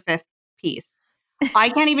fourth or fifth piece. I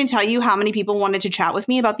can't even tell you how many people wanted to chat with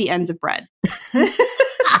me about the ends of bread.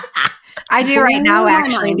 I do right now,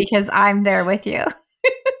 actually, because I'm there with you.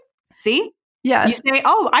 See? Yeah. You say,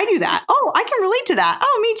 oh, I do that. Oh, I can relate to that.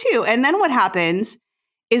 Oh, me too. And then what happens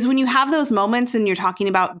is when you have those moments and you're talking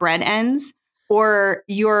about bread ends, or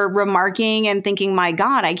you're remarking and thinking, my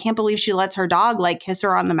God, I can't believe she lets her dog like kiss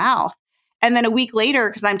her on the mouth. And then a week later,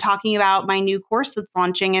 because I'm talking about my new course that's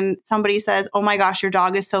launching, and somebody says, oh my gosh, your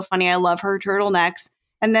dog is so funny. I love her turtlenecks.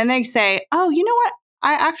 And then they say, oh, you know what?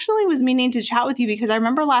 I actually was meaning to chat with you because I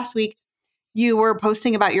remember last week you were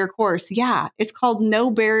posting about your course. Yeah, it's called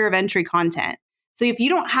No Barrier of Entry content. So if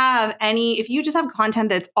you just have content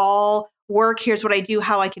that's all work, here's what I do,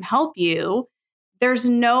 how I can help you, there's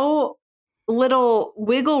no little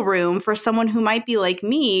wiggle room for someone who might be like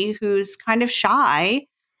me, who's kind of shy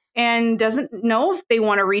and doesn't know if they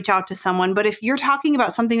want to reach out to someone. But if you're talking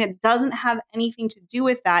about something that doesn't have anything to do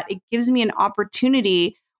with that, it gives me an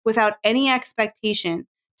opportunity without any expectation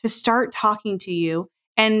to start talking to you.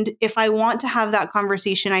 And if I want to have that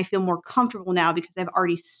conversation, I feel more comfortable now because I've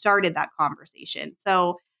already started that conversation.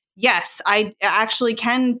 So yes, I actually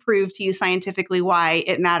can prove to you scientifically why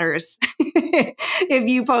it matters if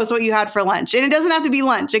you post what you had for lunch. And it doesn't have to be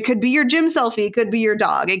lunch. It could be your gym selfie. It could be your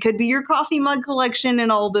dog. It could be your coffee mug collection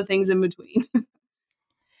and all the things in between.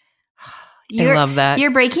 I love that.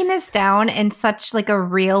 You're breaking this down in such like a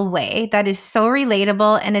real way that is so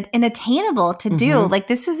relatable and attainable to do. Like,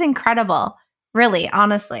 this is incredible. Really,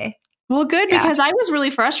 honestly. Well, good, because I was really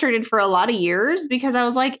frustrated for a lot of years because I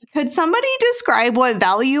was like, could somebody describe what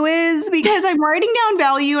value is? Because I'm writing down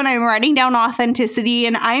value and I'm writing down authenticity,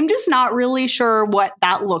 and I'm just not really sure what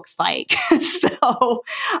that looks like. So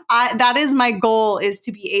that is my goal, is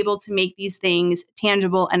to be able to make these things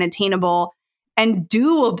tangible and attainable and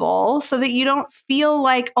doable so that you don't feel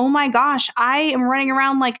like, oh my gosh, I am running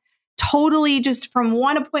around like totally just from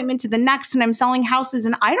one appointment to the next and I'm selling houses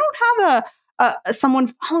and I don't have someone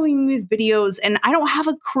following me with videos and I don't have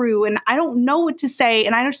a crew and I don't know what to say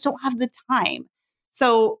and I just don't have the time.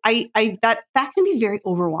 So that can be very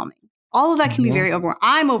overwhelming. All of that can be very overwhelming.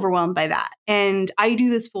 I'm overwhelmed by that. And I do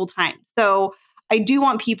this full time. So I do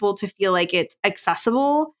want people to feel like it's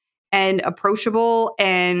accessible and approachable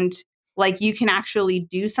and like you can actually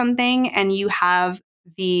do something and you have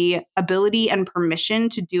the ability and permission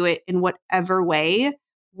to do it in whatever way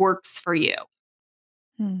works for you.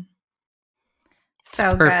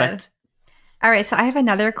 So perfect. Good. All right. So I have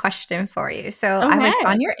another question for you. So I was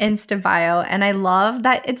on your Insta bio and I love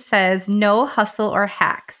that it says no hustle or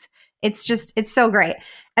hacks. It's so great.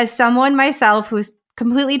 As someone myself who's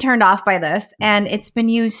completely turned off by this and it's been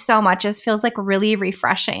used so much, it feels like really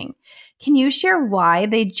refreshing. Can you share why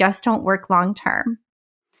they just don't work long term?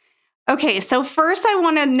 Okay, so first I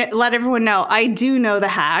want to let everyone know I do know the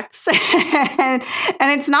hacks, and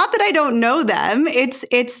it's not that I don't know them.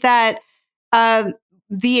 It's that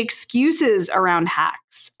the excuses around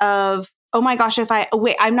hacks of, oh my gosh,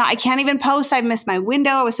 I can't even post. I've missed my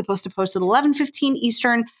window. I was supposed to post at 11:15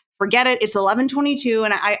 Eastern. Forget it. It's 11:22,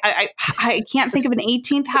 and I can't think of an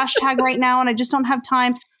 18th hashtag right now, and I just don't have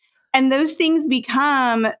time. And those things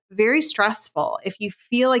become very stressful if you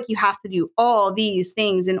feel like you have to do all these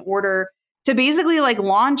things in order to basically like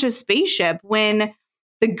launch a spaceship, when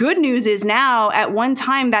the good news is now at one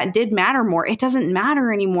time that did matter more. It doesn't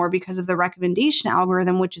matter anymore because of the recommendation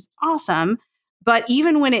algorithm, which is awesome. But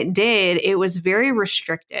even when it did, it was very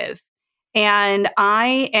restrictive. And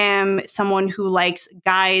I am someone who likes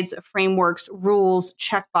guides, frameworks, rules,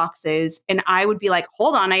 checkboxes. And I would be like,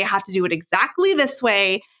 hold on, I have to do it exactly this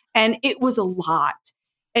way. And it was a lot.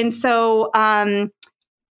 And so, and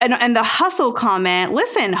the hustle comment,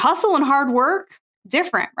 listen, hustle and hard work,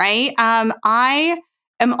 different, right? I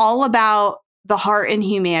am all about the heart and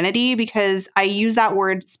humanity because I use that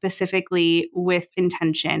word specifically with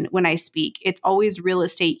intention when I speak. It's always real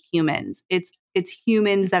estate humans. It's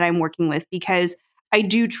humans that I'm working with because I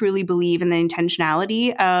do truly believe in the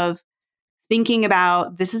intentionality of thinking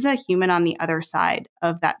about, this is a human on the other side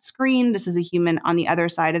of that screen. This is a human on the other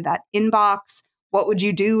side of that inbox. What would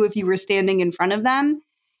you do if you were standing in front of them?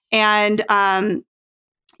 And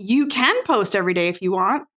you can post every day if you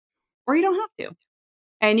want, or you don't have to.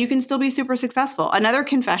 And you can still be super successful. Another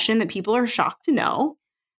confession that people are shocked to know,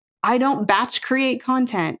 I don't batch create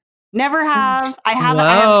content. Never have. I have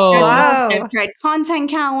schedules. I've tried content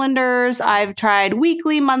calendars. I've tried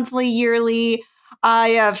weekly, monthly, yearly. I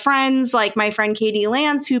have friends like my friend Katie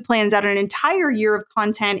Lance, who plans out an entire year of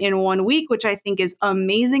content in 1 week, which I think is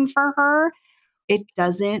amazing for her. It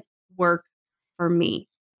doesn't work for me.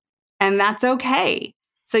 And that's okay.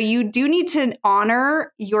 So you do need to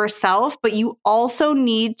honor yourself, but you also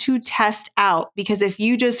need to test out, because if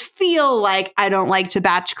you just feel like, I don't like to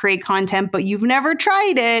batch create content, but you've never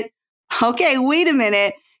tried it, okay, wait a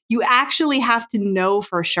minute. You actually have to know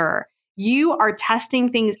for sure. You are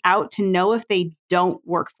testing things out to know if they don't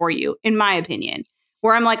work for you, in my opinion,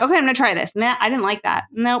 where I'm like, okay, I'm going to try this. Nah, I didn't like that.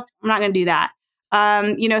 Nope, I'm not going to do that.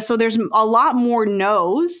 So there's a lot more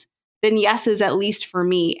no's than yeses, at least for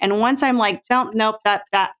me. And once I'm like, nope, that,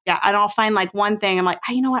 yeah. And I'll find like one thing. I'm like,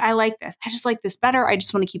 you know what? I like this. I just like this better. I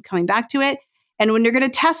just want to keep coming back to it. And when you're going to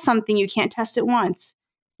test something, you can't test it once.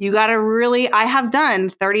 You got to I have done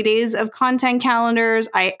 30 days of content calendars.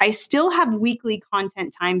 I still have weekly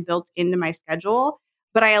content time built into my schedule,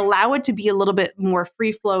 but I allow it to be a little bit more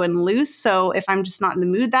free flow and loose. So if I'm just not in the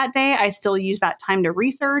mood that day, I still use that time to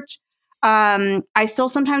research. I still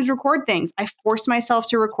sometimes record things. I force myself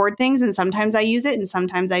to record things, and sometimes I use it and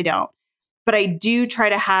sometimes I don't. But I do try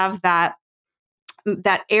to have that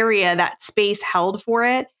area, that space held for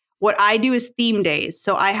it. What I do is theme days.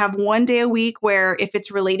 So I have 1 day a week where if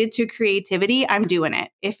it's related to creativity, I'm doing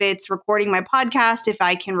it. If it's recording my podcast, if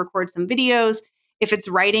I can record some videos, if it's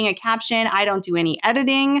writing a caption, I don't do any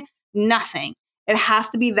editing, nothing. It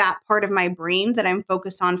has to be that part of my brain that I'm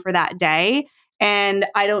focused on for that day. And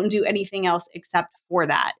I don't do anything else except for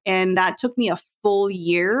that. And that took me a full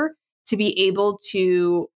year to be able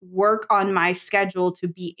to work on my schedule to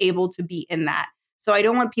be able to be in that. So I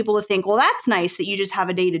don't want people to think, well, that's nice that you just have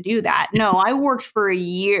a day to do that. No, I worked for a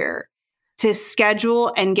year to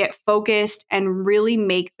schedule and get focused and really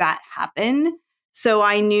make that happen. So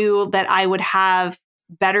I knew that I would have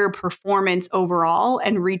better performance overall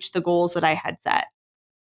and reach the goals that I had set.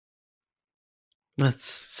 That's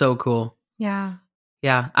so cool. Yeah.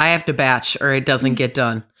 Yeah. I have to batch or it doesn't get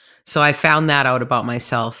done. So I found that out about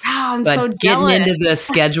myself. Wow, I'm but so getting jealous. into the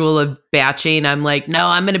schedule of batching, I'm like, no,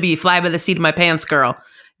 I'm going to be fly by the seat of my pants, girl.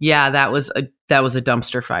 Yeah, that was a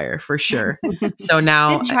dumpster fire for sure. So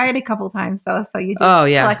now Did try it a couple times though, so you did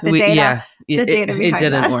collect the data. It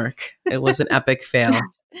didn't work. It was an epic fail.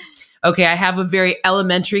 Okay, I have a very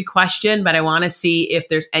elementary question, but I want to see if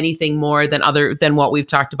there's anything more than what we've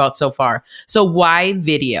talked about so far. So why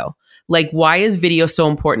video? Like, why is video so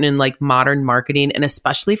important in like modern marketing and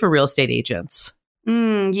especially for real estate agents?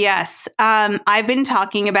 Yes. I've been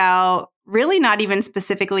talking about really not even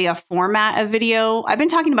specifically a format of video. I've been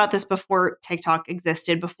talking about this before TikTok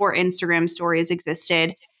existed, before Instagram stories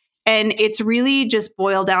existed. And it's really just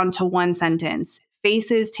boiled down to one sentence.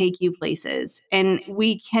 Faces take you places. And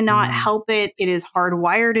we cannot help it. It is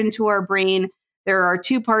hardwired into our brain There are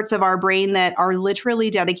two parts of our brain that are literally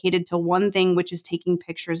dedicated to one thing, which is taking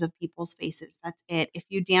pictures of people's faces. That's it. If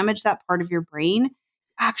you damage that part of your brain, you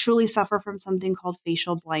actually suffer from something called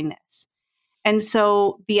facial blindness. And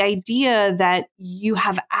so the idea that you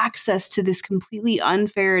have access to this completely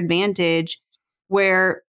unfair advantage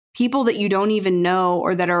where people that you don't even know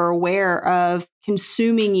or that are aware of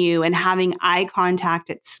consuming you and having eye contact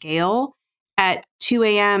at scale at 2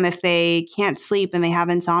 a.m. if they can't sleep and they have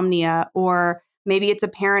insomnia, or maybe it's a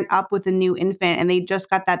parent up with a new infant and they just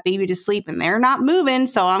got that baby to sleep and they're not moving.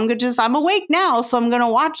 So I'm awake now. So I'm going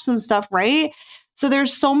to watch some stuff, right? So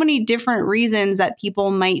there's so many different reasons that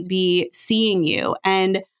people might be seeing you,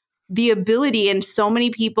 and the ability, and so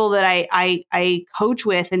many people that I coach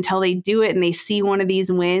with until they do it and they see one of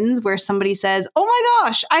these wins where somebody says, "Oh my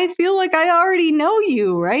gosh, I feel like I already know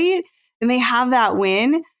you," right? And they have that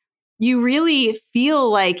win. You really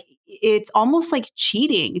feel like it's almost like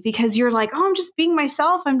cheating because you're like, "Oh, I'm just being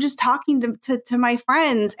myself. I'm just talking to my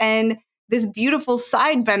friends." And this beautiful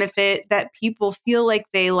side benefit that people feel like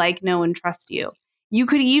they like, know, and trust you. You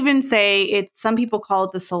could even say some people call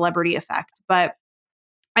it the celebrity effect, but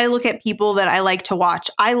I look at people that I like to watch.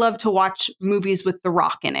 I love to watch movies with The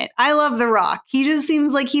Rock in it. I love The Rock. He just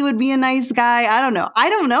seems like he would be a nice guy. I don't know. I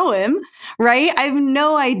don't know him, right? I have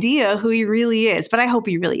no idea who he really is, but I hope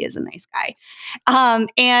he really is a nice guy.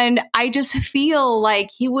 And I just feel like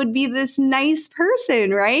he would be this nice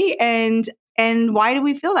person, right? And why do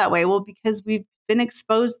we feel that way? Well, because we've been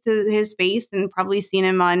exposed to his face and probably seen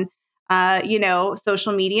him on,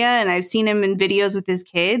 social media, and I've seen him in videos with his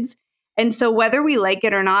kids. And so whether we like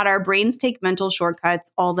it or not, our brains take mental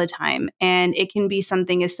shortcuts all the time. And it can be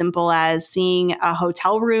something as simple as seeing a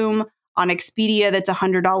hotel room on Expedia that's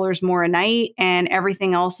 $100 more a night and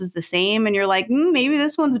everything else is the same. And you're like, maybe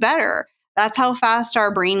this one's better. That's how fast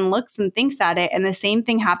our brain looks and thinks at it. And the same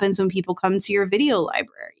thing happens when people come to your video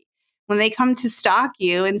library. When they come to stalk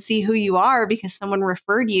you and see who you are because someone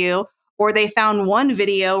referred you, or they found one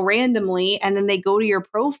video randomly and then they go to your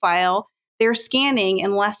profile, they're scanning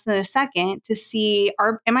in less than a second to see,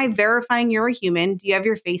 am I verifying you're a human? Do you have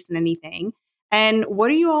your face in anything? And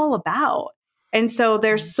what are you all about? And so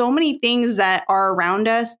there's so many things that are around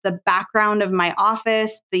us, the background of my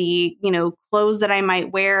office, the, clothes that I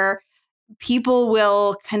might wear. People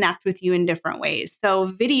will connect with you in different ways. So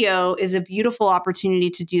video is a beautiful opportunity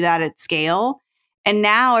to do that at scale. And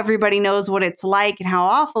now everybody knows what it's like and how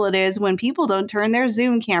awful it is when people don't turn their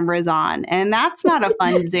Zoom cameras on. And that's not a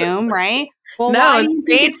fun Zoom, right? Well, No, why it's do you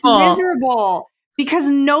think painful. it's miserable? Because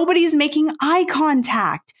nobody's making eye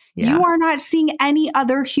contact. Yeah. You are not seeing any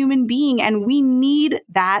other human being. And we need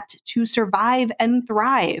that to survive and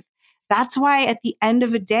thrive. That's why at the end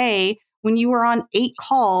of a day, when you were on 8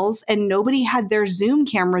 calls and nobody had their Zoom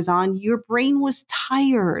cameras on, your brain was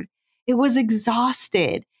tired. It was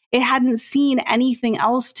exhausted. It hadn't seen anything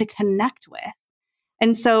else to connect with.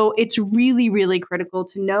 And so it's really, really critical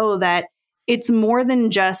to know that it's more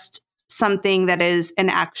than just something that is an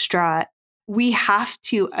extra. We have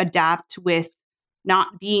to adapt with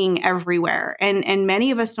not being everywhere. And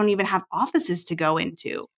many of us don't even have offices to go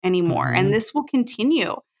into anymore. Mhm. And this will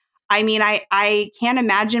continue. I mean, I can't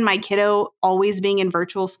imagine my kiddo always being in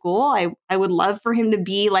virtual school. I would love for him to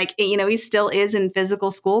be like, he still is in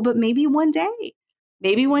physical school, but maybe one day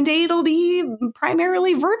it'll be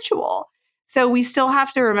primarily virtual. So we still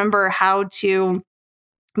have to remember how to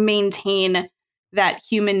maintain that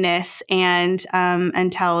humanness and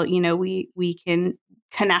until we can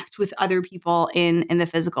connect with other people in the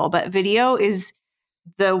physical. But video is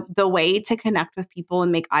the way to connect with people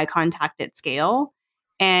and make eye contact at scale.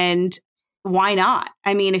 And why not?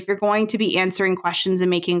 I mean, if you're going to be answering questions and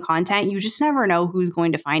making content, you just never know who's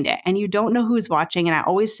going to find it. And you don't know who's watching. And I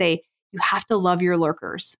always say, you have to love your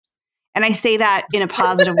lurkers. And I say that in a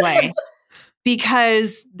positive way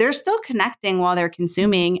because they're still connecting while they're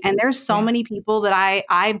consuming. And there's so many people that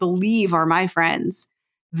I believe are my friends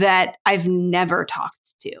that I've never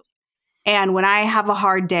talked to. And when I have a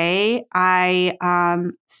hard day, I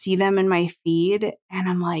see them in my feed and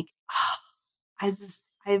I'm like,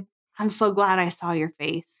 I'm so glad I saw your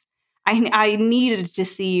face. I needed to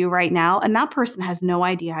see you right now. And that person has no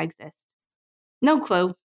idea I exist. No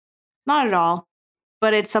clue. Not at all.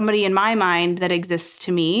 But it's somebody in my mind that exists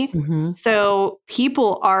to me. Mhm. So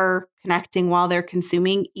people are connecting while they're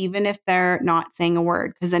consuming, even if they're not saying a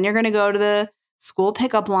word. Because then you're going to go to the school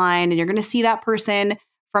pickup line and you're going to see that person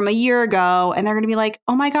from a year ago. And they're going to be like,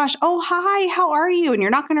 oh my gosh, oh, hi, how are you? And you're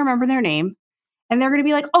not going to remember their name. And they're going to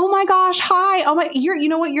be like, oh my gosh, hi. Oh my, you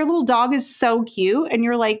know what? Your little dog is so cute. And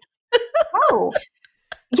you're like, oh,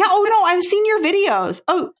 yeah. Oh no, I've seen your videos.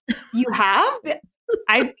 Oh, you have?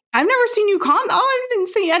 I've never seen you comment. Oh,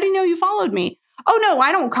 I didn't know you followed me. Oh no,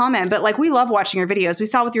 I don't comment, but like we love watching your videos. We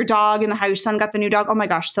saw with your dog and how your son got the new dog. Oh my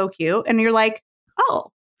gosh, so cute. And you're like,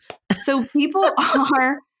 oh, so people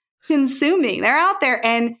are consuming. They're out there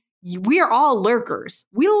and we are all lurkers.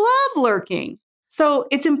 We love lurking. So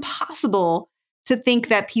it's impossible to think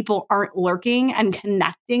that people aren't lurking and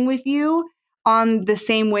connecting with you on the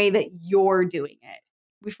same way that you're doing it.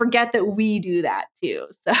 We forget that we do that too.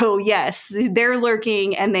 So yes, they're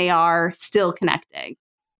lurking and they are still connecting.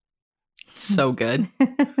 So good.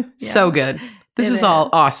 So good. This is all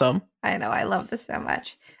awesome. I know. I love this so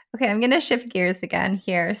much. Okay, I'm going to shift gears again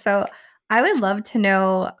here. So I would love to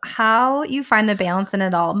know how you find the balance in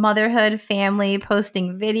it all. Motherhood, family,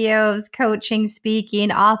 posting videos, coaching,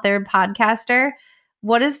 speaking, author, podcaster.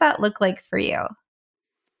 What does that look like for you?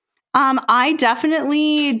 I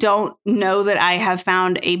definitely don't know that I have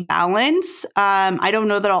found a balance. I don't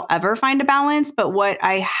know that I'll ever find a balance, but what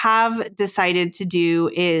I have decided to do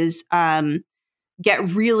is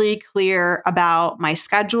get really clear about my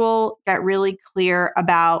schedule, get really clear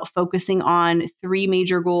about focusing on 3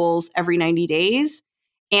 major goals every 90 days.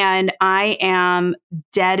 And I am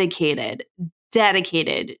dedicated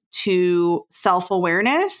to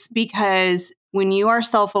self-awareness, because when you are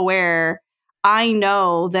self-aware, I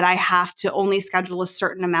know that I have to only schedule a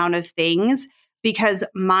certain amount of things because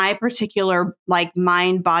my particular like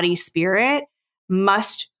mind, body, spirit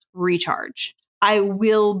must recharge. I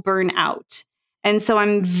will burn out. And so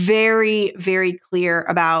I'm very, very clear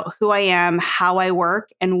about who I am, how I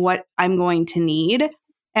work, and what I'm going to need.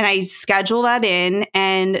 And I schedule that in.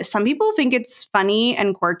 And some people think it's funny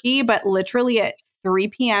and quirky, but literally at 3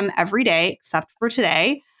 p.m. every day, except for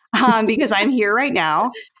today, because I'm here right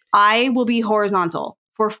now, I will be horizontal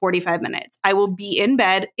for 45 minutes. I will be in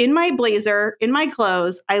bed, in my blazer, in my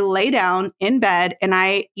clothes. I lay down in bed and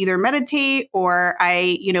I either meditate or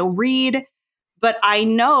I, read. But I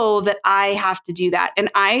know that I have to do that. And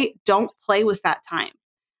I don't play with that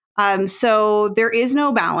time. So there is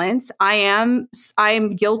no balance. I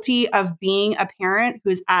am guilty of being a parent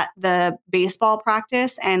who's at the baseball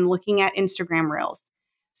practice and looking at Instagram reels.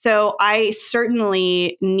 So I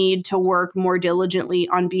certainly need to work more diligently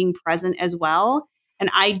on being present as well. And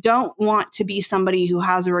I don't want to be somebody who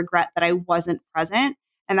has a regret that I wasn't present.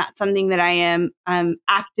 And that's something that I am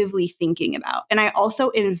actively thinking about. And I also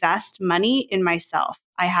invest money in myself.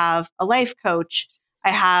 I have a life coach. I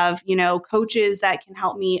have, coaches that can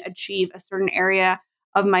help me achieve a certain area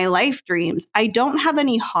of my life dreams. I don't have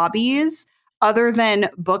any hobbies other than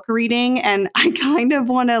book reading. And I kind of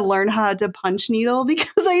want to learn how to punch needle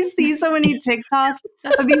because I see so many TikToks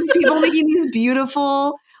of these people making these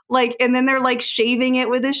beautiful, and then they're shaving it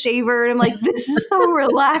with a shaver. And I'm like, this is so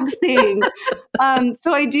relaxing.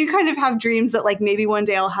 So I do kind of have dreams that maybe one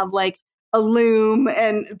day I'll have a loom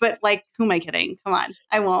but who am I kidding? Come on,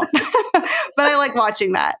 I won't. But I like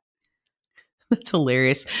watching that. That's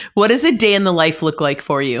hilarious. What does a day in the life look like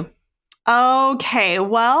for you? Okay,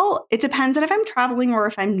 well, it depends on if I'm traveling or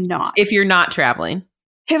if I'm not. If you're not traveling.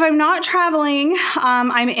 If I'm not traveling,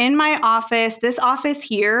 I'm in my office. This office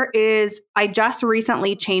here I just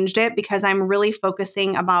recently changed it because I'm really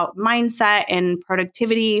focusing about mindset and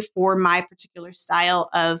productivity for my particular style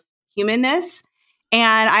of humanness.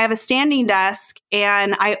 And I have a standing desk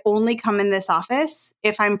and I only come in this office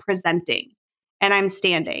if I'm presenting and I'm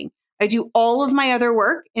standing. I do all of my other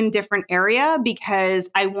work in different area because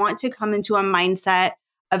I want to come into a mindset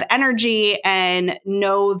of energy and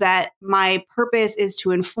know that my purpose is to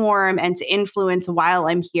inform and to influence while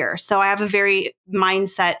I'm here. So I have a very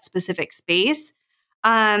mindset specific space.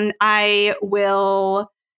 I will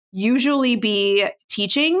usually be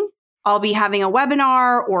teaching. I'll be having a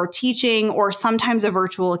webinar or teaching or sometimes a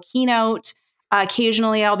virtual keynote.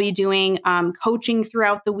 Occasionally I'll be doing coaching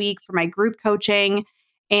throughout the week for my group coaching.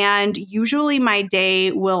 And usually my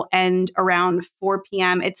day will end around 4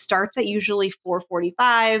 p.m. It starts at usually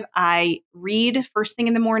 4:45. I read first thing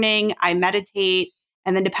in the morning, I meditate,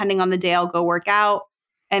 and then depending on the day, I'll go work out.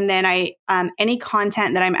 And then any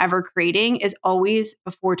content that I'm ever creating is always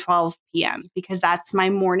before 12 p.m. because that's my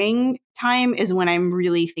morning time is when I'm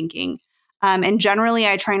really thinking. And generally,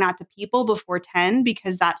 I try not to people before 10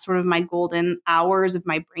 because that's sort of my golden hours of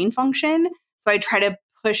my brain function. So I try to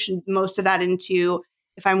push most of that into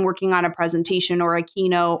if I'm working on a presentation or a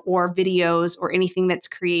keynote or videos or anything that's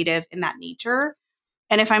creative in that nature.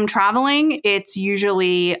 And if I'm traveling, it's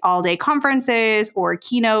usually all day conferences or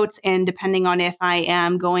keynotes. And depending on if I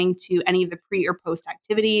am going to any of the pre or post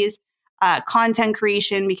activities, content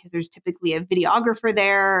creation, because there's typically a videographer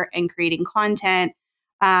there and creating content.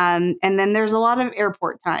 And then there's a lot of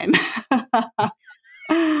airport time.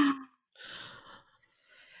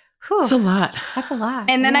 Whew. It's a lot. That's a lot.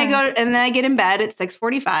 And then I get in bed at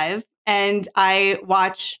 6:45 and I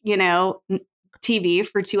watch, TV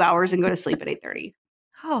for 2 hours and go to sleep at 8:30.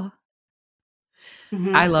 Oh.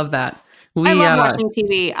 Mm-hmm. I love that. I love watching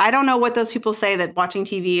TV. I don't know what those people say that watching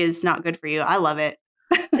TV is not good for you. I love it.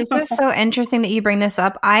 This is so interesting that you bring this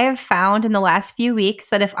up. I have found in the last few weeks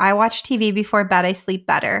that if I watch TV before bed, I sleep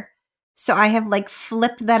better. So I have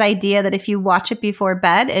flipped that idea that if you watch it before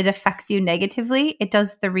bed, it affects you negatively. It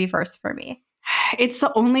does the reverse for me. It's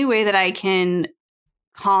the only way that I can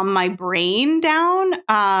calm my brain down.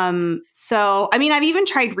 I've even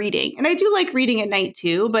tried reading, and I do like reading at night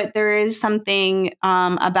too, but there is something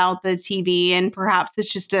about the TV, and perhaps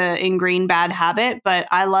it's just an ingrained bad habit, but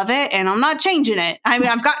I love it and I'm not changing it. I mean,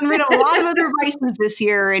 I've gotten rid of a lot of other vices this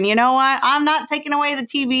year, and you know what? I'm not taking away the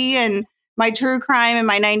TV and my true crime and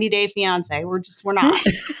my 90-day fiance. We're not.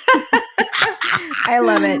 I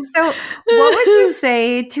love it. So what would you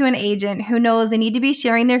say to an agent who knows they need to be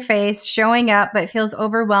sharing their face, showing up, but feels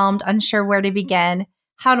overwhelmed, unsure where to begin?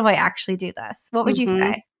 How do I actually do this? What would you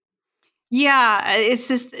say? Yeah, it's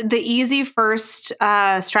just the easy first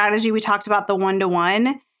strategy. We talked about the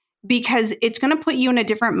 1-to-1, because it's going to put you in a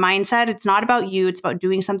different mindset. It's not about you. It's about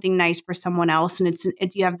doing something nice for someone else. And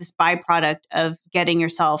you have this byproduct of getting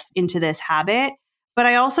yourself into this habit. But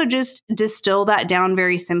I also just distill that down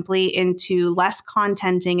very simply into less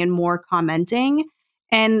contenting and more commenting.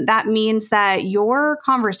 And that means that your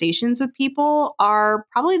conversations with people are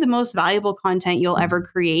probably the most valuable content you'll ever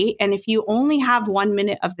create. And if you only have 1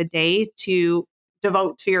 minute of the day to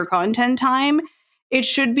devote to your content time, it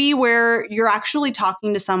should be where you're actually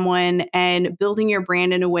talking to someone and building your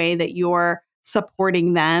brand in a way that you're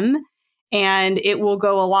supporting them. And it will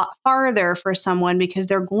go a lot farther for someone because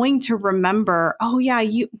they're going to remember, oh yeah,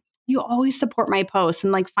 you always support my posts.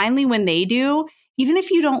 And finally when they do, even if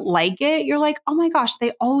you don't like it, you're like, oh my gosh,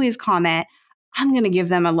 they always comment. I'm going to give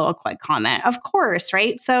them a little quick comment. Of course,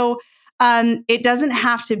 right? So it doesn't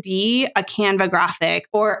have to be a Canva graphic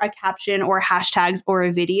or a caption or hashtags or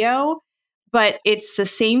a video. But it's the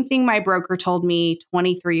same thing my broker told me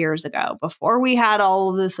 23 years ago, before we had all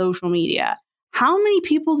of the social media. How many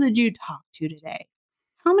people did you talk to today?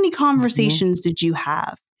 How many conversations did you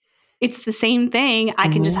have? It's the same thing. I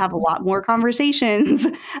can just have a lot more conversations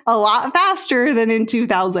a lot faster than in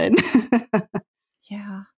 2000.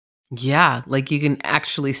 Yeah. Yeah. You can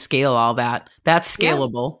actually scale all that. That's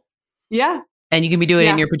scalable. Yeah. And you can be doing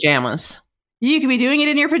it in your pajamas. You could be doing it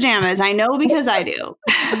in your pajamas. I know because I do.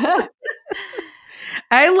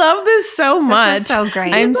 I love this so much. This is so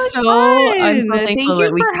great. I'm so thankful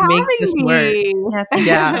that we can make this work.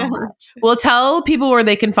 Yeah. So much. Well, tell people where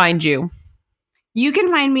they can find you. You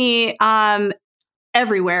can find me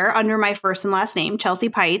everywhere under my first and last name, Chelsea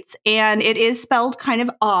Peitz. And it is spelled kind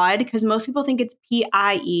of odd because most people think it's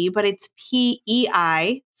P-I-E, but it's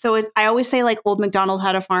P-E-I. So I always say Old MacDonald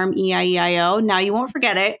had a farm, E-I-E-I-O. Now you won't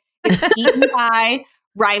forget it. It's P-E-I,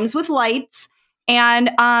 rhymes with lights. And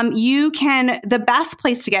the best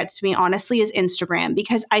place to get to me, honestly, is Instagram,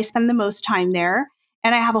 because I spend the most time there.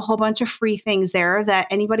 And I have a whole bunch of free things there that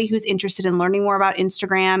anybody who's interested in learning more about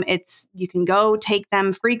Instagram, you can go take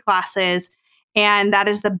them, free classes. And that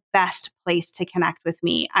is the best place to connect with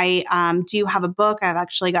me. I do have a book. I've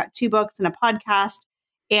actually got 2 books and a podcast,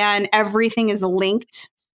 and everything is linked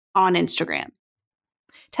on Instagram.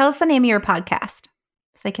 Tell us the name of your podcast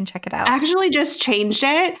so they can check it out. I actually just changed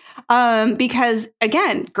it because,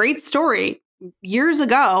 again, great story. Years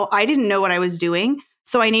ago, I didn't know what I was doing.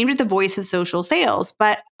 So I named it The Voice of Social Sales.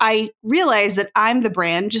 But I realized that I'm the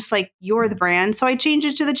brand, just like you're the brand. So I changed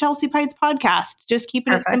it to the Chelsea Peitz Podcast, just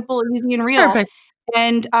keeping it simple, easy, and real. Perfect.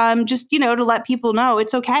 And just, to let people know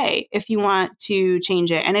it's okay if you want to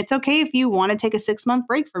change it. And it's okay if you want to take a 6-month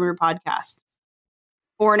break from your podcast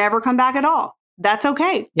or never come back at all. That's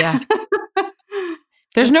okay. Yeah.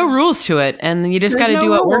 There's no rules to it. And you just got to do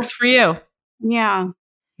what works for you. Yeah.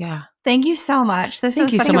 Yeah. Thank you so much. This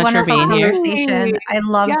was such so a much wonderful for being here. conversation. I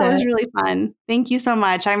loved it. It was really fun. Thank you so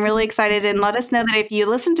much. I'm really excited. And let us know that if you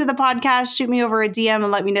listen to the podcast, shoot me over a DM and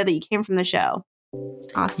let me know that you came from the show.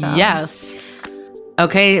 Awesome. Yes.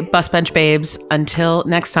 Okay, bus bench babes. Until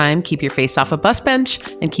next time, keep your face off a bus bench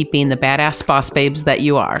and keep being the badass boss babes that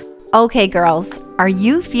you are. Okay, girls. Are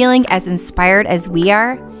you feeling as inspired as we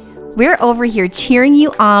are? We're over here cheering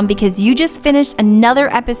you on because you just finished another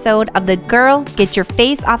episode of the Girl, Get Your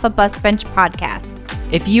Face Off a Bus Bench podcast.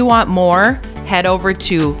 If you want more, head over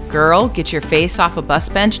to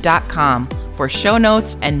girlgetyourfaceoffabusbench.com for show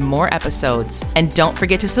notes and more episodes. And don't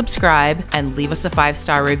forget to subscribe and leave us a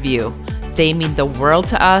 5-star review. They mean the world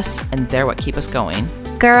to us, and they're what keep us going.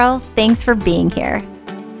 Girl, thanks for being here.